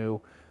 4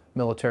 new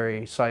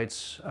military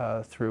sites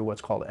through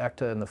what's called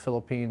ECTA in the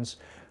Philippines.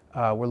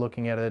 We're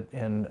looking at it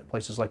in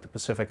places like the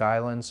Pacific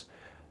Islands.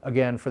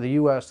 Again, for the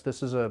U.S.,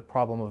 this is a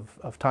problem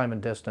of time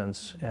and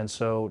distance, and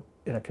so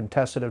in a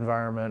contested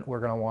environment, we're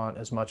going to want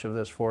as much of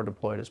this forward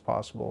deployed as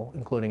possible,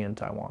 including in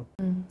Taiwan.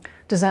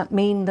 Does that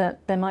mean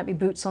that there might be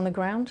boots on the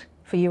ground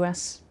for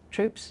U.S.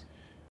 troops?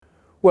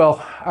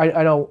 Well,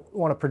 I don't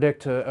want to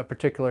predict a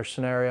particular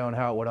scenario and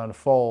how it would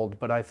unfold,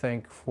 but I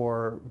think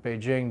for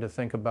Beijing to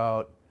think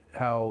about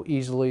how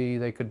easily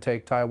they could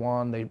take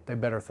Taiwan, they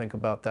better think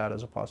about that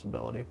as a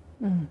possibility.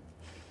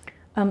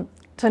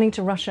 Turning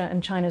to Russia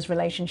and China's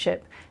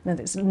relationship,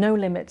 there's no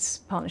limits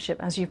partnership,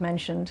 as you've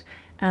mentioned,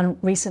 and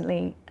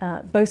recently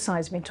both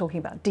sides have been talking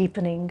about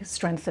deepening,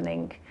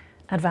 strengthening,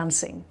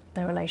 advancing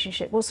their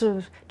relationship. What sort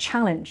of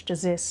challenge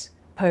does this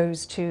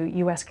pose to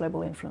US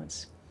global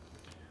influence?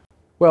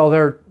 Well,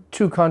 there are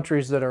 2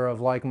 countries that are of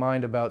like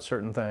mind about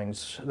certain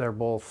things. They're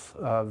both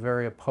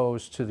very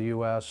opposed to the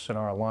U.S. and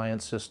our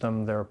alliance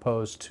system. They're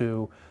opposed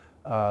to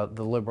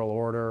the liberal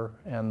order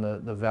and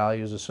the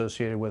values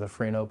associated with a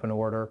free and open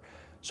order.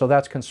 So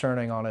that's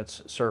concerning on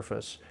its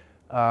surface.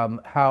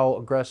 How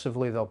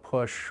aggressively they'll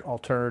push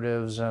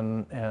alternatives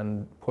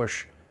and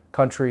push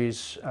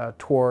countries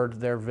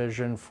toward their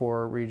vision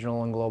for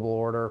regional and global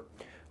order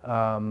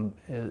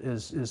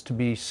is to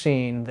be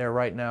seen. They're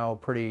right now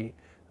pretty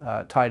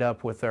tied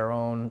up with their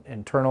own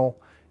internal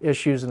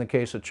issues in the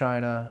case of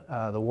China,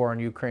 the war in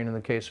Ukraine in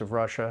the case of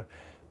Russia.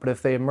 But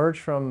if they emerge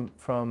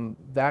from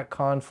that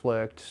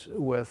conflict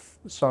with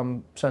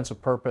some sense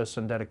of purpose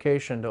and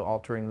dedication to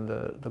altering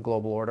the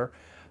global order,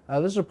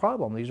 this is a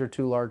problem. These are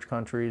two large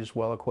countries,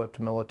 well-equipped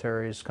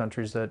militaries,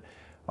 countries that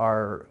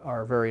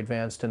are very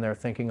advanced in their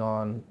thinking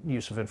on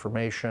use of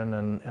information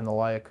and the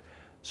like.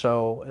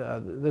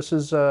 So this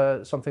is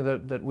something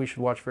that we should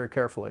watch very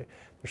carefully.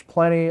 There's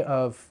plenty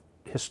of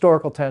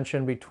historical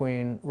tension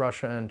between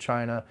Russia and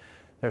China.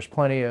 There's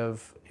plenty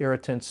of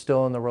irritants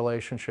still in the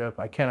relationship.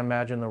 I can't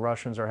imagine the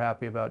Russians are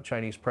happy about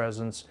Chinese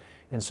presence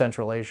in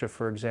Central Asia,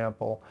 for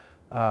example.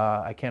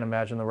 I can't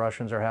imagine the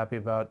Russians are happy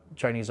about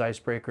Chinese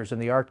icebreakers in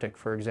the Arctic,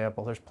 for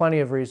example. There's plenty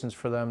of reasons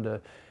for them to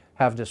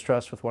have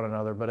distrust with one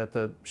another, but at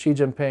the Xi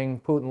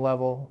Jinping, Putin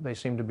level, they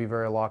seem to be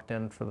very locked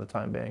in for the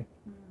time being.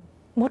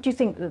 What do you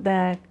think that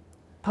their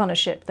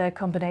partnership, their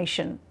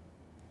combination,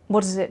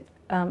 what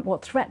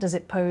threat does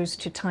it pose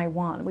to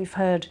Taiwan? We've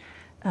heard,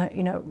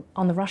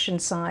 on the Russian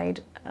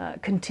side,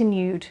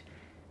 continued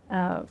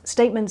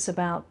statements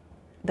about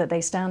that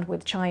they stand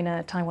with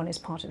China, Taiwan is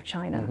part of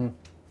China. Mm-hmm.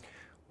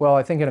 Well,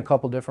 I think in a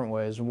couple different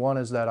ways. One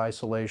is that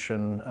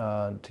isolation,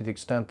 to the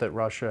extent that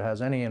Russia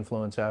has any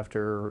influence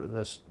after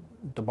this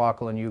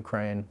debacle in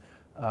Ukraine.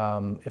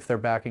 If they're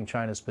backing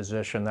China's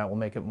position, that will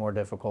make it more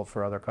difficult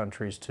for other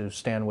countries to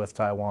stand with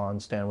Taiwan,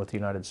 stand with the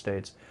United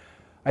States.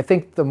 I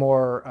think the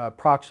more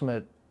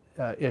proximate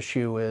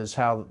issue is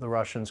how the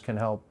Russians can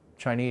help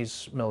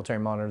Chinese military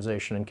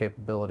modernization and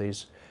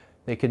capabilities.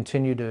 They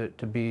continue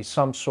to be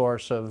some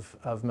source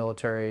of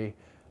military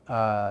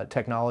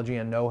technology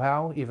and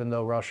know-how, even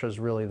though Russia is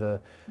really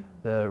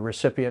the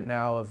recipient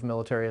now of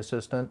military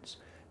assistance.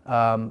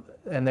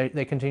 And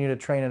they continue to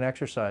train and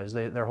exercise.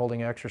 They're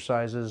holding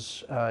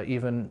exercises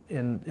even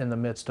in the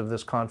midst of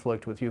this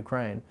conflict with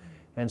Ukraine.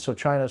 And so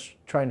China's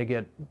trying to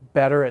get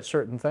better at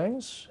certain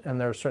things, and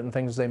there are certain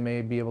things they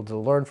may be able to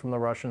learn from the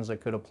Russians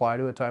that could apply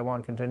to a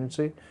Taiwan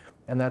contingency,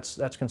 and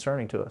that's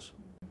concerning to us.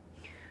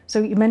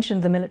 So you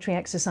mentioned the military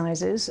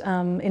exercises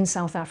in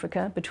South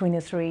Africa between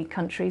the three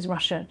countries,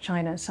 Russia,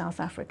 China, South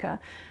Africa.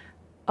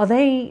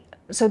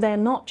 So they're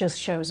not just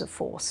shows of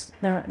force.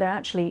 They're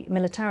actually,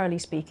 militarily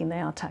speaking,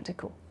 they are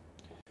tactical.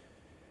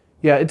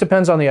 Yeah, it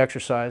depends on the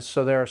exercise.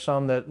 So there are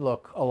some that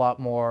look a lot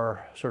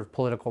more sort of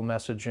political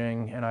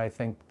messaging, and I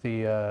think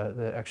the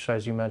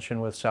exercise you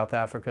mentioned with South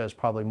Africa is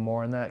probably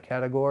more in that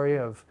category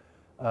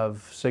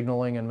of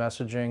signaling and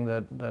messaging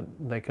that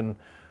they can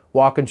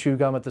walk and chew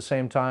gum at the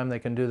same time. They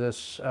can do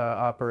this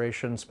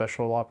operation,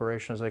 special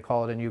operation as they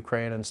call it in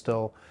Ukraine, and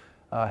still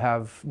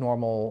have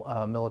normal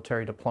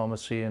military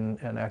diplomacy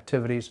and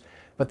activities.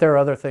 But there are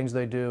other things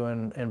they do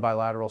in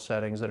bilateral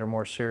settings that are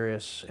more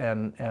serious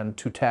and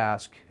to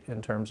task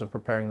in terms of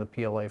preparing the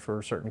PLA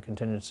for certain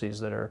contingencies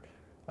that are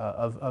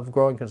of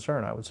growing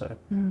concern, I would say.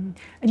 Mm.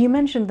 And you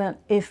mentioned that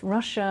if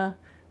Russia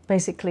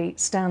basically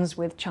stands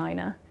with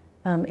China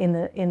in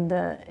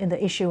the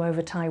issue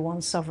over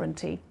Taiwan's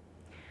sovereignty,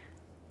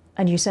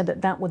 and you said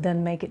that would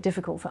then make it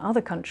difficult for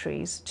other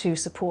countries to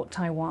support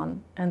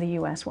Taiwan and the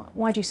US.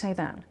 Why do you say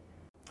that?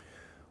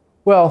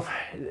 Well,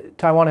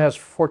 Taiwan has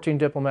 14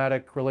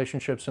 diplomatic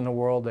relationships in the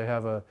world. They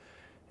have an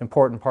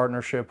important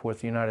partnership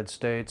with the United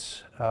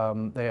States.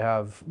 They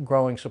have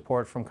growing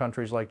support from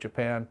countries like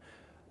Japan.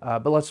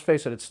 But let's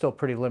face it, it's still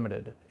pretty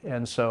limited.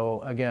 And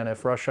so, again,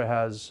 if Russia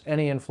has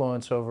any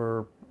influence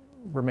over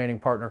remaining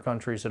partner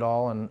countries at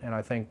all, and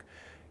I think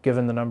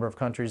given the number of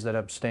countries that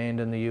abstained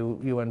in the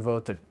UN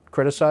vote that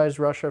criticized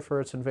Russia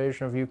for its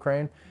invasion of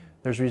Ukraine,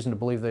 there's reason to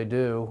believe they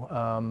do.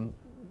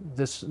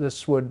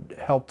 This would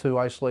help to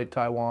isolate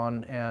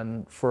Taiwan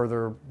and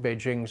further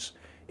Beijing's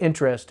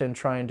interest in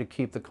trying to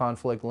keep the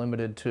conflict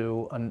limited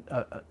to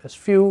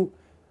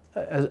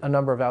a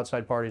number of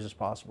outside parties as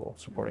possible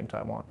supporting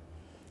Taiwan.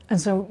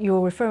 And so you're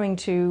referring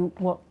to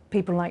what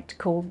people like to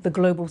call the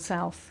global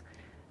south,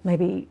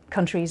 maybe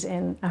countries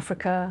in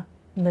Africa,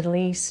 Middle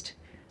East,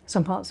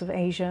 some parts of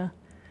Asia.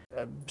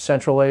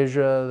 Central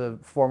Asia,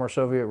 the former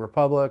Soviet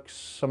republics,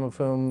 some of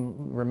whom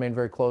remain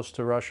very close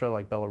to Russia,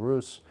 like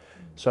Belarus.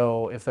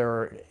 So if there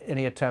are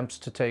any attempts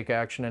to take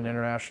action in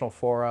international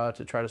fora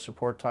to try to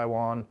support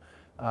Taiwan,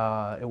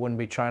 it wouldn't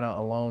be China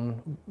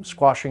alone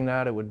squashing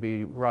that, it would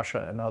be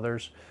Russia and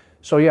others.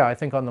 So yeah, I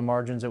think on the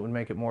margins it would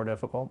make it more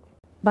difficult.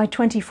 By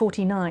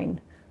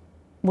 2049,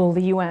 will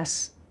the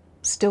US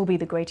still be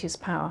the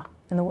greatest power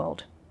in the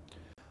world?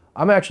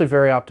 I'm actually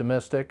very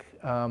optimistic.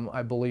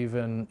 I believe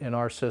in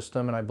our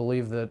system, and I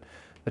believe that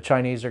the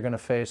Chinese are going to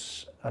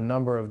face a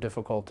number of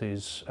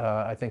difficulties.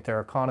 I think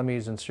their economy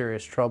is in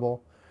serious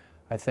trouble.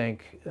 I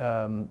think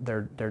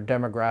their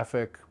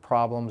demographic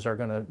problems are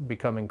going to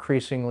become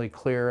increasingly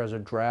clear as a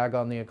drag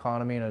on the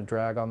economy and a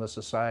drag on the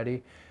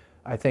society.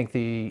 I think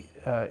the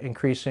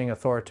increasing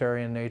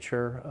authoritarian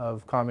nature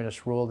of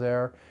communist rule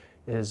there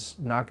is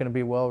not going to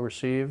be well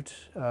received.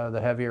 The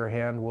heavier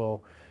hand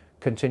will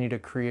continue to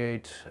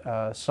create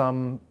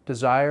some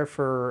desire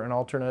for an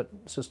alternate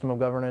system of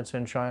governance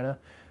in China.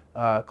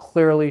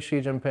 Clearly,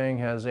 Xi Jinping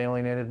has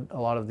alienated a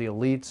lot of the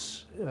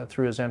elites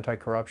through his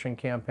anti-corruption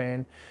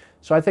campaign.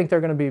 So I think they're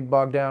going to be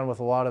bogged down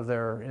with a lot of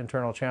their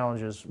internal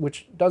challenges,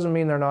 which doesn't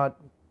mean they're not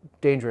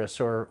dangerous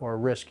or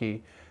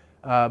risky.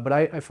 But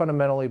I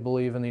fundamentally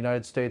believe in the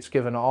United States,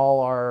 given all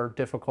our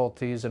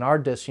difficulties and our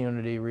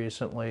disunity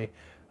recently,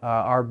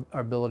 our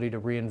ability to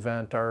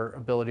reinvent, our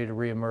ability to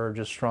reemerge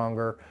is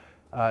stronger.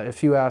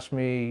 If you ask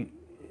me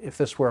if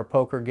this were a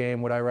poker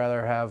game, would I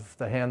rather have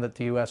the hand that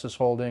the U.S. is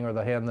holding or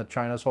the hand that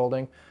China's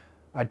holding?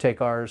 I'd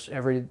take ours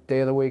every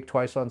day of the week,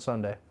 twice on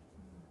Sunday.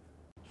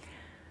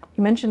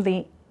 You mentioned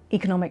the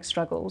economic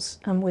struggles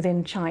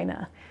within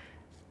China.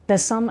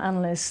 There's some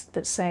analysts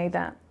that say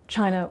that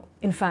China,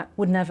 in fact,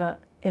 would never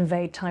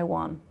invade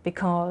Taiwan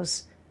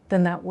because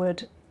then that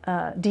would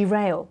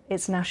derail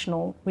its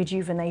national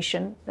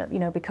rejuvenation,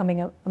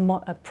 becoming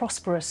a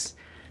prosperous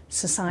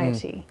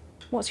society.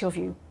 What's your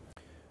view?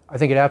 I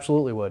think it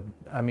absolutely would.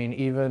 I mean,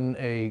 even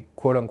a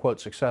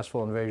quote-unquote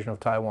successful invasion of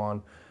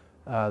Taiwan,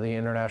 the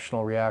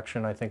international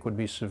reaction, I think, would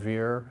be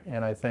severe.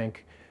 And I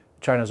think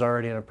China's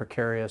already in a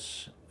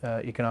precarious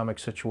economic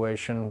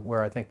situation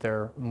where I think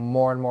they're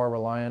more and more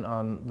reliant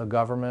on the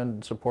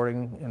government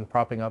supporting and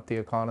propping up the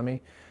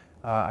economy.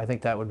 I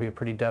think that would be a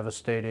pretty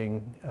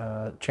devastating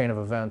chain of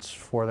events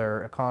for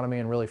their economy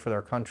and really for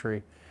their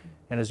country.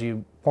 And as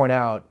you point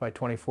out, by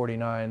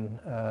 2049,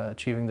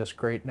 achieving this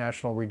great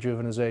national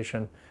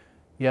rejuvenization,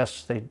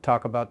 yes, they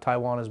talk about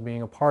Taiwan as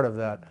being a part of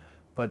that,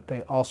 but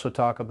they also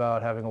talk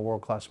about having a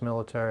world-class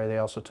military. They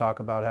also talk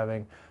about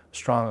having a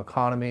strong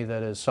economy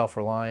that is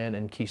self-reliant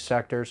in key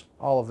sectors.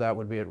 All of that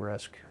would be at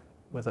risk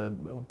with a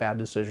bad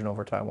decision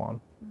over Taiwan.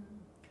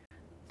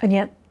 And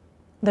yet,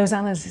 those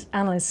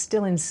analysts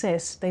still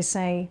insist. They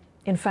say,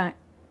 in fact,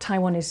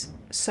 Taiwan is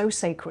so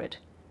sacred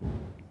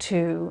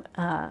to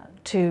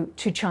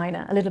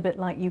China, a little bit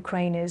like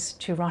Ukraine is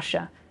to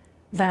Russia,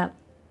 that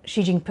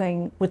Xi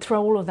Jinping would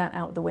throw all of that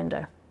out the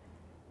window.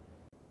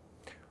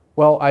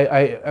 Well,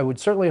 I would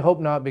certainly hope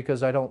not,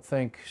 because I don't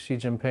think Xi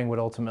Jinping would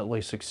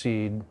ultimately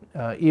succeed.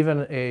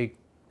 Even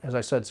as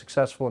I said,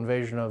 successful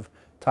invasion of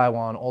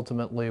Taiwan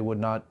ultimately would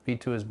not be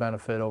to his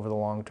benefit over the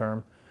long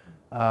term.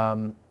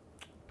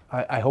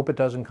 I hope it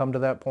doesn't come to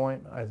that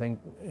point. I think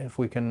if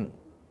we can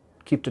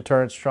keep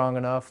deterrence strong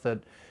enough that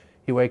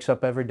he wakes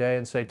up every day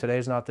and say,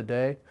 today's not the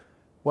day,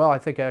 well, I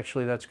think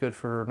actually that's good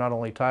for not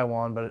only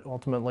Taiwan, but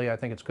ultimately I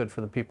think it's good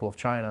for the people of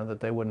China,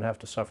 that they wouldn't have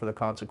to suffer the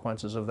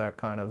consequences of that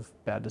kind of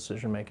bad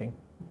decision making.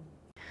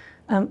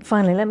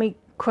 Finally, let me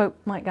quote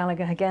Mike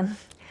Gallagher again.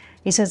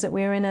 He says that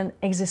we're in an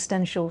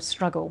existential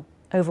struggle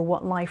over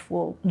what life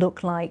will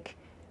look like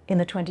in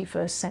the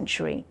 21st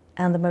century,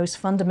 and the most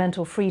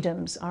fundamental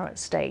freedoms are at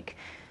stake.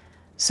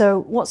 So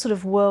what sort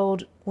of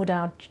world would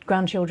our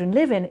grandchildren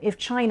live in if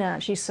China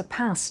actually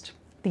surpassed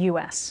the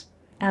US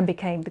and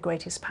became the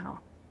greatest power?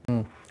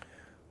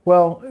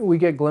 Well, we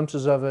get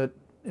glimpses of it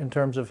in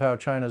terms of how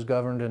China is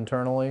governed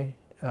internally.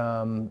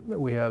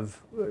 We have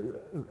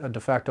a de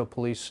facto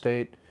police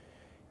state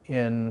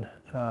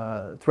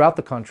throughout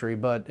the country,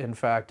 but in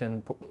fact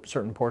in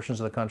certain portions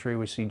of the country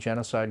we see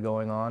genocide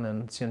going on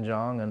in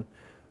Xinjiang, and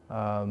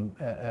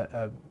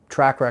a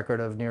track record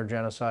of near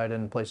genocide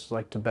in places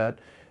like Tibet.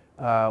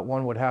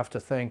 One would have to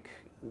think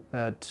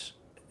that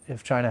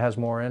if China has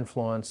more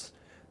influence,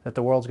 that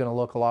the world's going to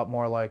look a lot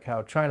more like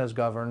how China's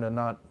governed and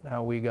not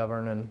how we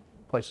govern in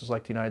places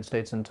like the United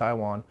States and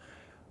Taiwan.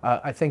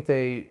 I think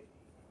their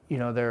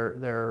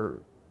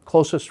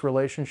closest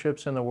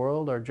relationships in the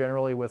world are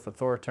generally with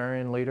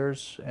authoritarian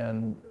leaders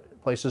and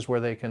places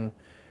where they can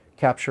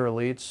capture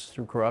elites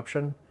through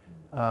corruption.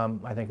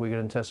 I think we could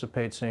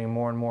anticipate seeing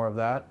more and more of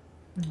that.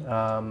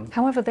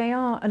 However, they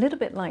are a little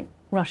bit like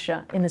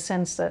Russia in the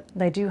sense that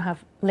they do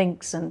have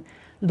links and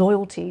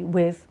loyalty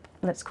with,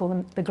 let's call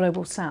them, the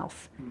global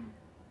South.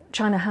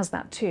 China has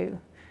that too,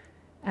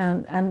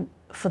 and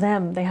for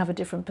them, they have a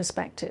different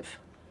perspective.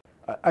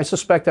 I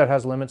suspect that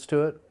has limits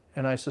to it,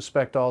 and I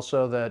suspect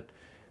also that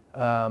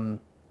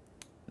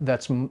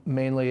that's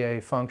mainly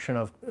a function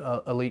of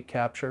elite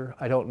capture.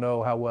 I don't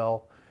know how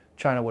well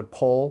China would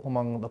poll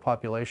among the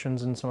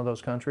populations in some of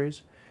those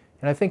countries.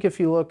 And I think if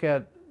you look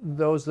at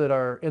those that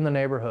are in the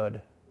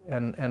neighborhood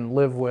and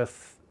live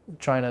with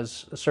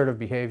China's assertive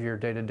behavior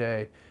day to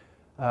day,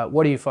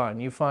 what do you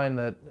find? You find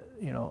that,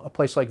 a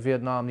place like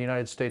Vietnam, the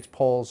United States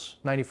polls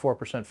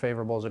 94%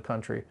 favorable as a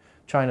country.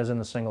 China's in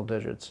the single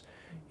digits.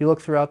 You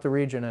look throughout the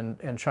region,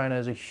 and China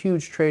is a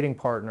huge trading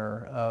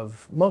partner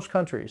of most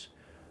countries,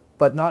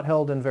 but not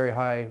held in very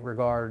high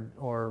regard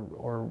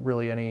or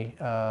really any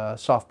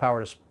soft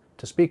power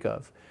to speak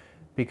of,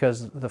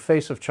 because the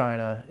face of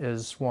China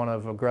is one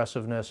of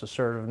aggressiveness,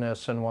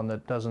 assertiveness, and one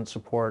that doesn't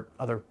support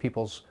other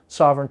people's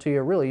sovereignty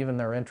or really even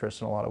their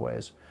interests in a lot of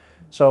ways.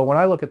 So when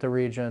I look at the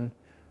region,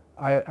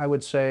 I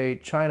would say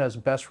China's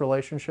best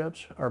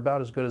relationships are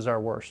about as good as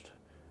our worst.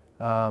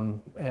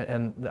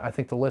 And I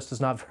think the list is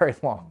not very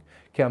long.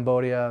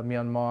 Cambodia,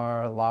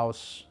 Myanmar,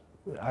 Laos,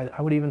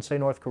 I would even say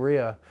North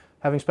Korea.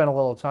 Having spent a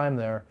little time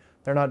there,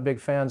 they're not big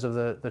fans of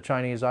the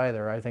Chinese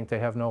either. I think they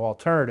have no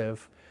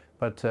alternative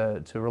but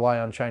to rely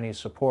on Chinese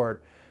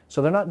support.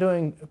 So they're not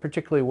doing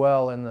particularly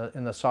well in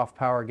the soft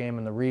power game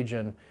in the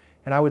region.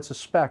 And I would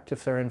suspect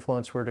if their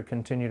influence were to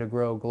continue to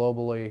grow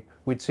globally,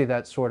 we'd see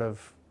that sort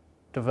of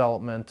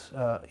development,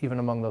 even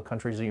among the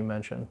countries that you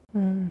mentioned.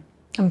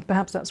 And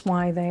perhaps that's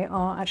why they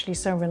are actually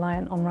so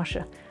reliant on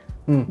Russia.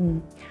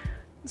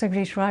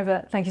 Secretary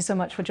Schriver, thank you so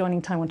much for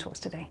joining Taiwan Talks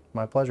today.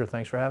 My pleasure.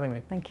 Thanks for having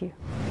me. Thank you.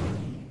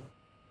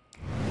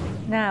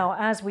 Now,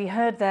 as we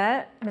heard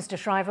there, Mr.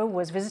 Schriver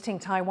was visiting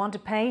Taiwan to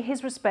pay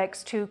his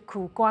respects to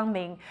Koo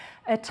Kwang-ming,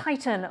 a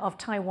titan of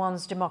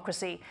Taiwan's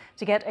democracy,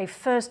 to get a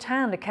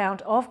first-hand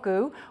account of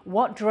Koo,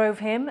 what drove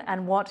him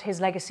and what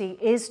his legacy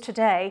is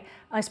today.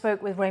 I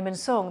spoke with Raymond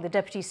Sung, the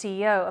Deputy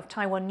CEO of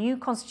Taiwan New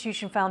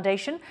Constitution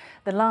Foundation,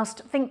 the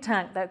last think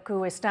tank that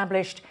Koo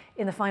established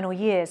in the final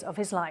years of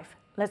his life.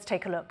 Let's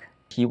take a look.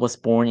 He was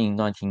born in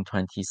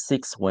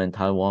 1926 when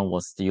Taiwan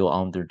was still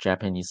under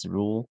Japanese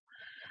rule.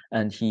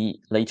 And he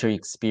later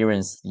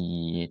experienced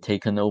the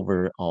taken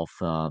over of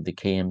the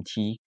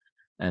KMT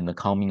and the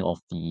coming of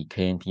the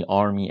KMT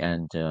army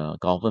and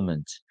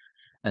government.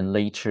 And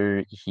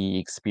later he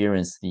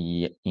experienced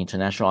the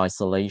international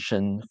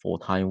isolation for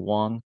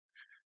Taiwan.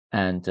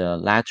 And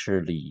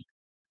laterally,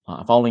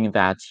 following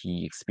that,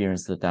 he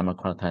experienced the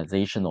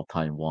democratization of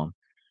Taiwan.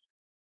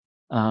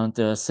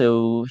 And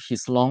so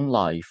his long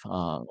life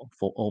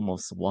for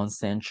almost 1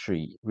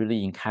 century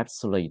really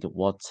encapsulated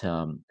what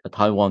the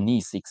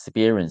Taiwanese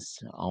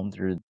experienced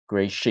under the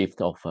great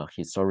shift of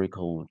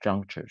historical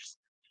junctures.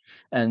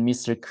 And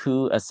Mr.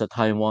 Koo, as a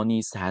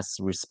Taiwanese, has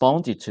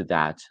responded to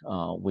that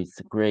with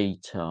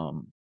great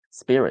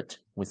spirit,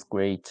 with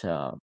great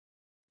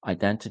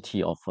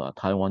identity of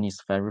Taiwanese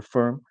very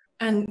firm.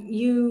 And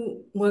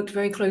you worked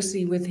very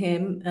closely with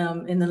him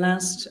in the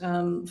last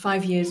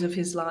 5 years of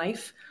his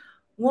life.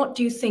 What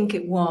do you think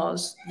it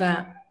was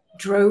that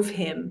drove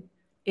him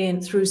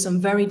through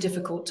some very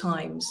difficult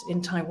times in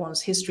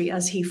Taiwan's history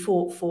as he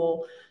fought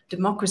for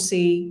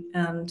democracy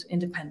and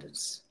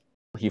independence?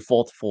 He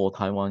fought for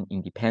Taiwan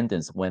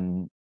independence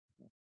when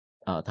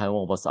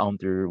Taiwan was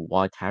under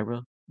white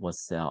terror,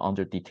 was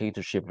under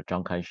dictatorship of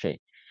Chiang Kai-shek.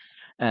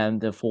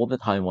 And for the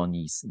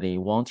Taiwanese, they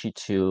wanted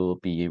to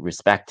be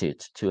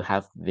respected, to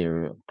have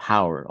their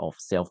power of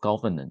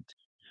self-government.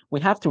 We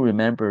have to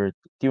remember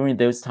during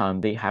those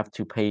times, they have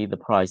to pay the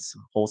price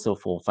also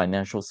for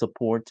financial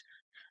support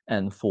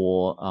and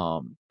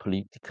for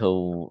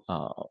political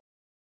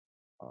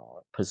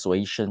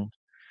persuasion,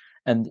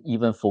 and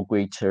even for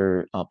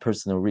greater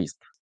personal risk.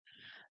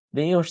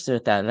 There's a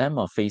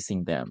dilemma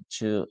facing them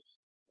to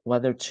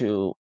whether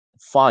to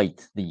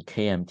fight the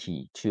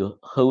KMT, to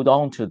hold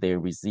on to their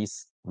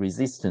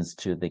resistance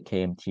to the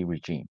KMT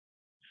regime,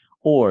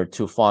 or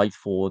to fight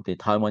for the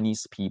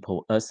Taiwanese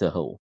people as a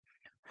whole,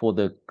 for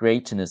the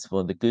greatness,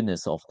 for the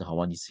goodness of the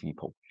Taiwanese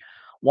people.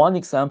 One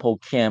example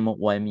came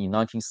when in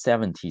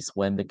 1970s,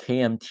 when the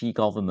KMT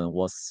government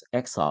was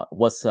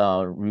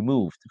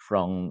removed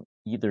from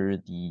either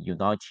the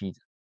United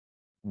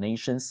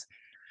Nations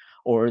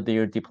or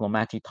their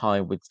diplomatic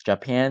tie with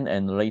Japan,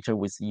 and later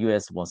with the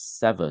US was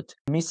severed.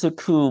 Mr.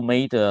 Koo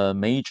made a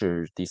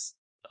major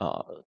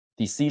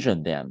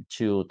decision then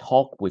to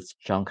talk with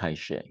Chiang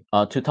Kai-shek,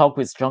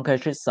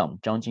 son,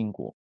 Chiang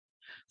Jing-kuo,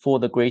 for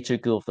the greater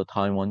good of the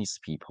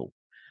Taiwanese people.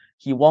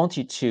 He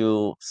wanted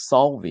to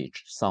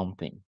salvage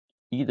something,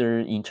 either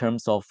in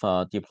terms of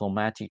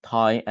diplomatic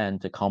tie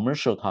and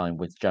commercial tie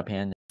with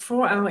Japan.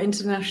 For our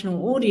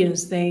international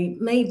audience, they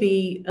may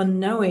be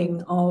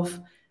unknowing of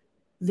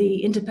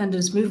the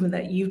independence movement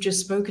that you've just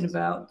spoken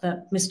about,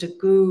 that Mr.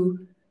 Koo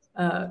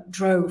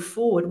drove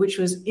forward, which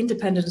was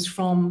independence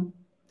from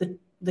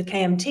the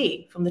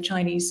KMT, from the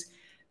Chinese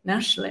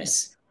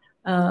nationalists.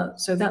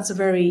 So that's a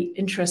very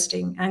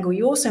interesting angle.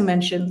 You also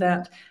mentioned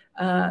that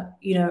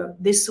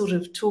this sort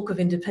of talk of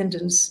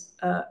independence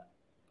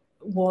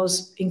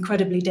was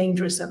incredibly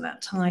dangerous at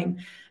that time.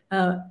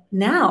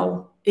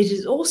 Now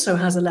it also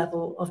has a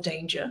level of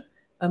danger,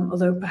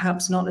 although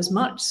perhaps not as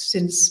much,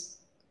 since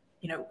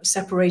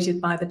separated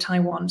by the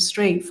Taiwan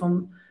Strait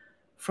from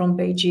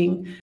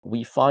Beijing.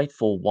 We fight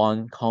for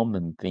one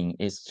common thing,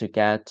 is to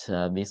get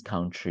this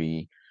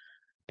country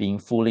being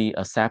fully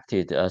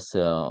accepted as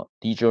a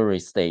de jure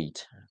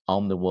state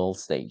on the world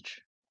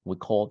stage. We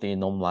call the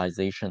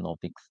normalization of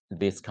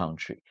this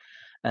country.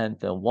 And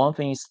one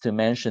thing is to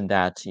mention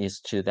that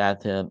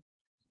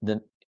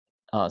the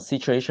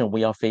situation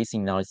we are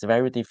facing now is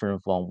very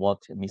different from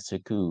what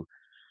Mr. Koo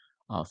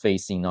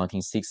faced in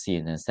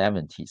 1960s and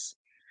 70s.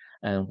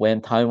 And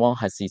when Taiwan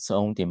has its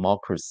own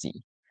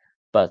democracy,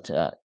 but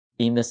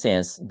in the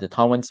sense, the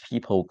Taiwanese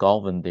people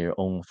govern their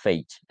own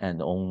fate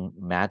and own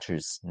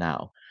matters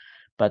now.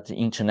 But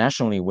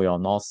internationally, we are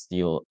not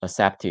still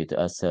accepted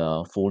as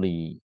a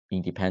fully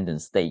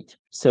independent state.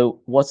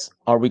 So what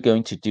are we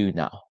going to do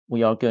now?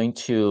 We are going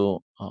to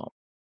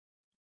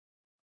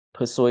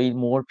persuade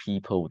more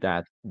people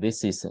that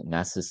this is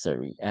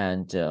necessary.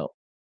 And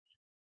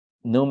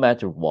no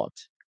matter what,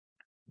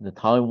 the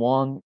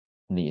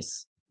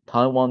Taiwanese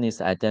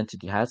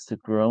identity has to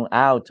grow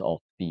out of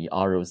the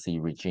ROC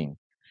regime.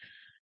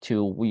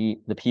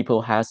 The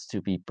people has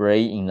to be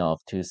brave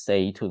enough to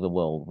say to the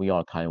world, we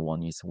are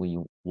Taiwanese. We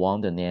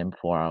want a name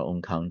for our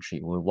own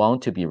country. We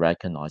want to be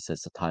recognized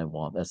as a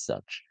Taiwan as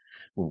such.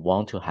 we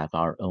want to have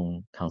our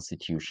own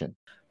constitution.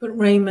 But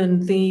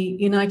Raymond, the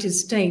United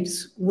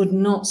States would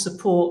not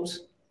support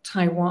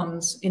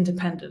Taiwan's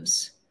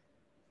independence.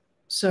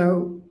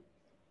 So,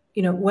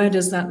 where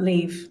does that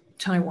leave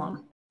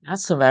Taiwan?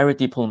 That's a very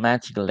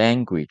diplomatic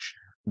language.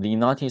 The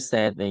United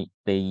States,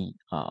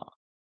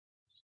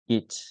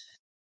 it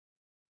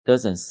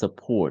doesn't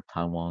support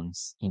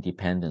Taiwan's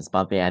independence,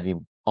 but on the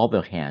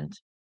other hand,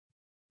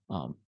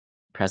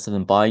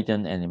 President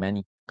Biden and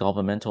many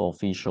governmental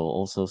officials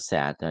also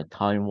said that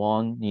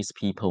Taiwanese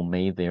people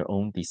made their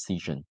own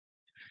decision.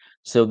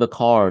 So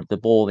the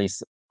ball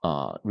is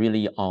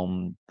really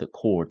on the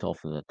court of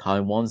the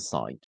Taiwan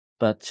side.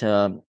 But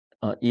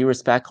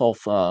irrespective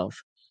of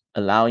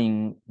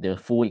allowing the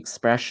full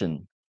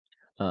expression,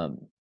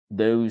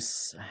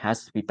 those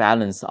has to be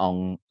balanced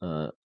on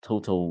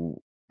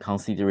total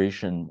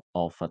consideration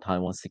of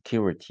Taiwan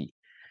security,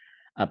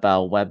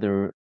 about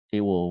whether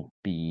it will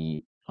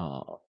be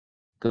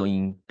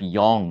going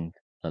beyond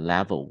a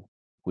level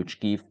which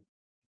give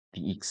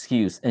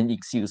an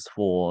excuse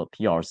for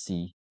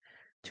PRC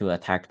to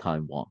attack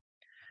Taiwan.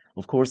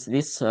 Of course,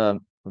 this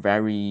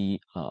very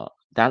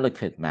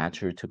delicate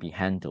matter to be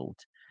handled,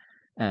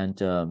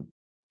 and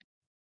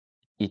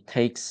it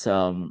takes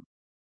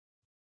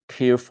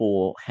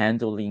careful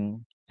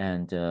handling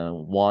and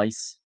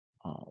wise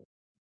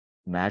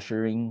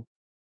measuring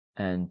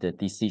and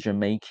decision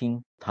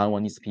making.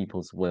 Taiwanese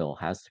people's will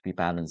has to be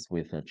balanced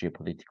with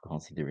geopolitical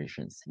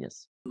considerations.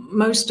 Yes.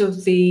 Most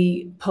of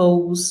the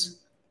polls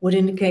would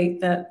indicate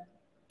that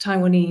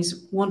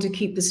Taiwanese want to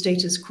keep the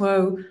status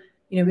quo,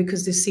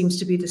 because this seems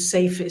to be the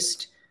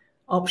safest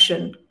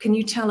option. Can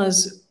you tell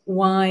us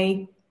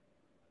why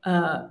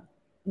Taiwan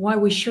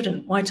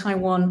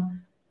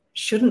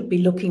shouldn't be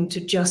looking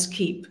to just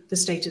keep the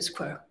status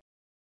quo?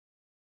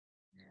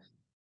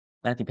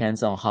 That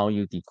depends on how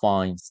you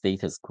define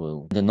status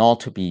quo, and not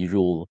to be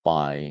ruled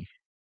by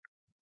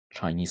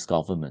Chinese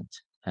government,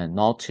 and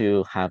not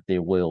to have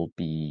their will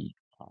be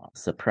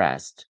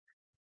suppressed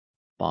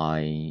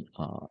by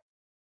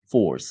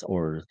force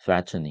or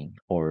threatening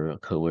or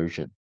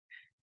coercion.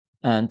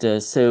 And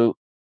so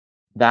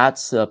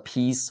that's a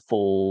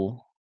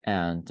peaceful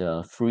and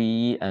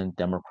free and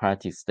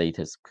democratic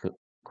status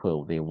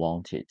quo they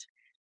wanted.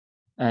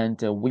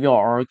 And we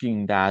are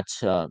arguing that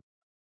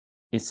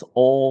it's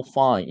all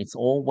fine, it's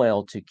all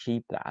well to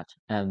keep that.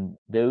 And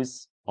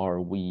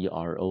we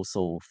are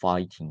also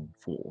fighting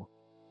for.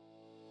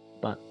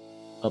 But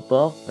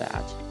above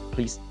that,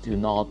 please do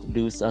not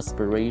lose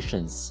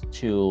aspirations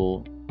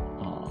to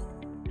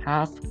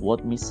have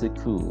what Mr.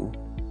 Koo,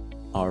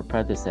 our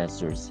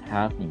predecessors,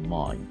 have in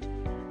mind,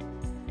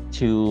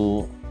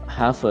 to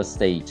have a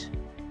state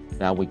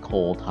that we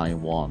call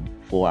Taiwan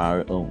for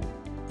our own.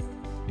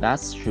 That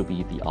should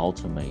be the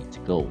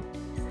ultimate goal.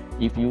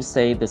 If you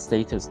say the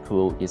status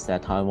quo is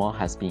that Taiwan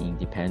has been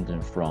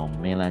independent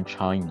from mainland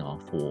China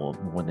for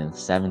more than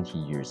 70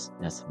 years,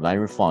 that's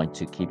very fine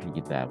to keep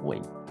it that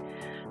way.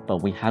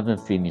 But we haven't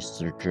finished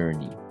the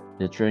journey.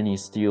 The journey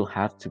still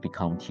has to be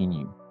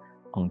continued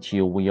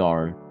until we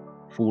are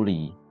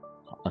fully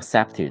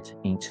accepted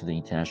into the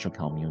international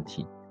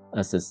community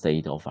as a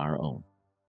state of our own.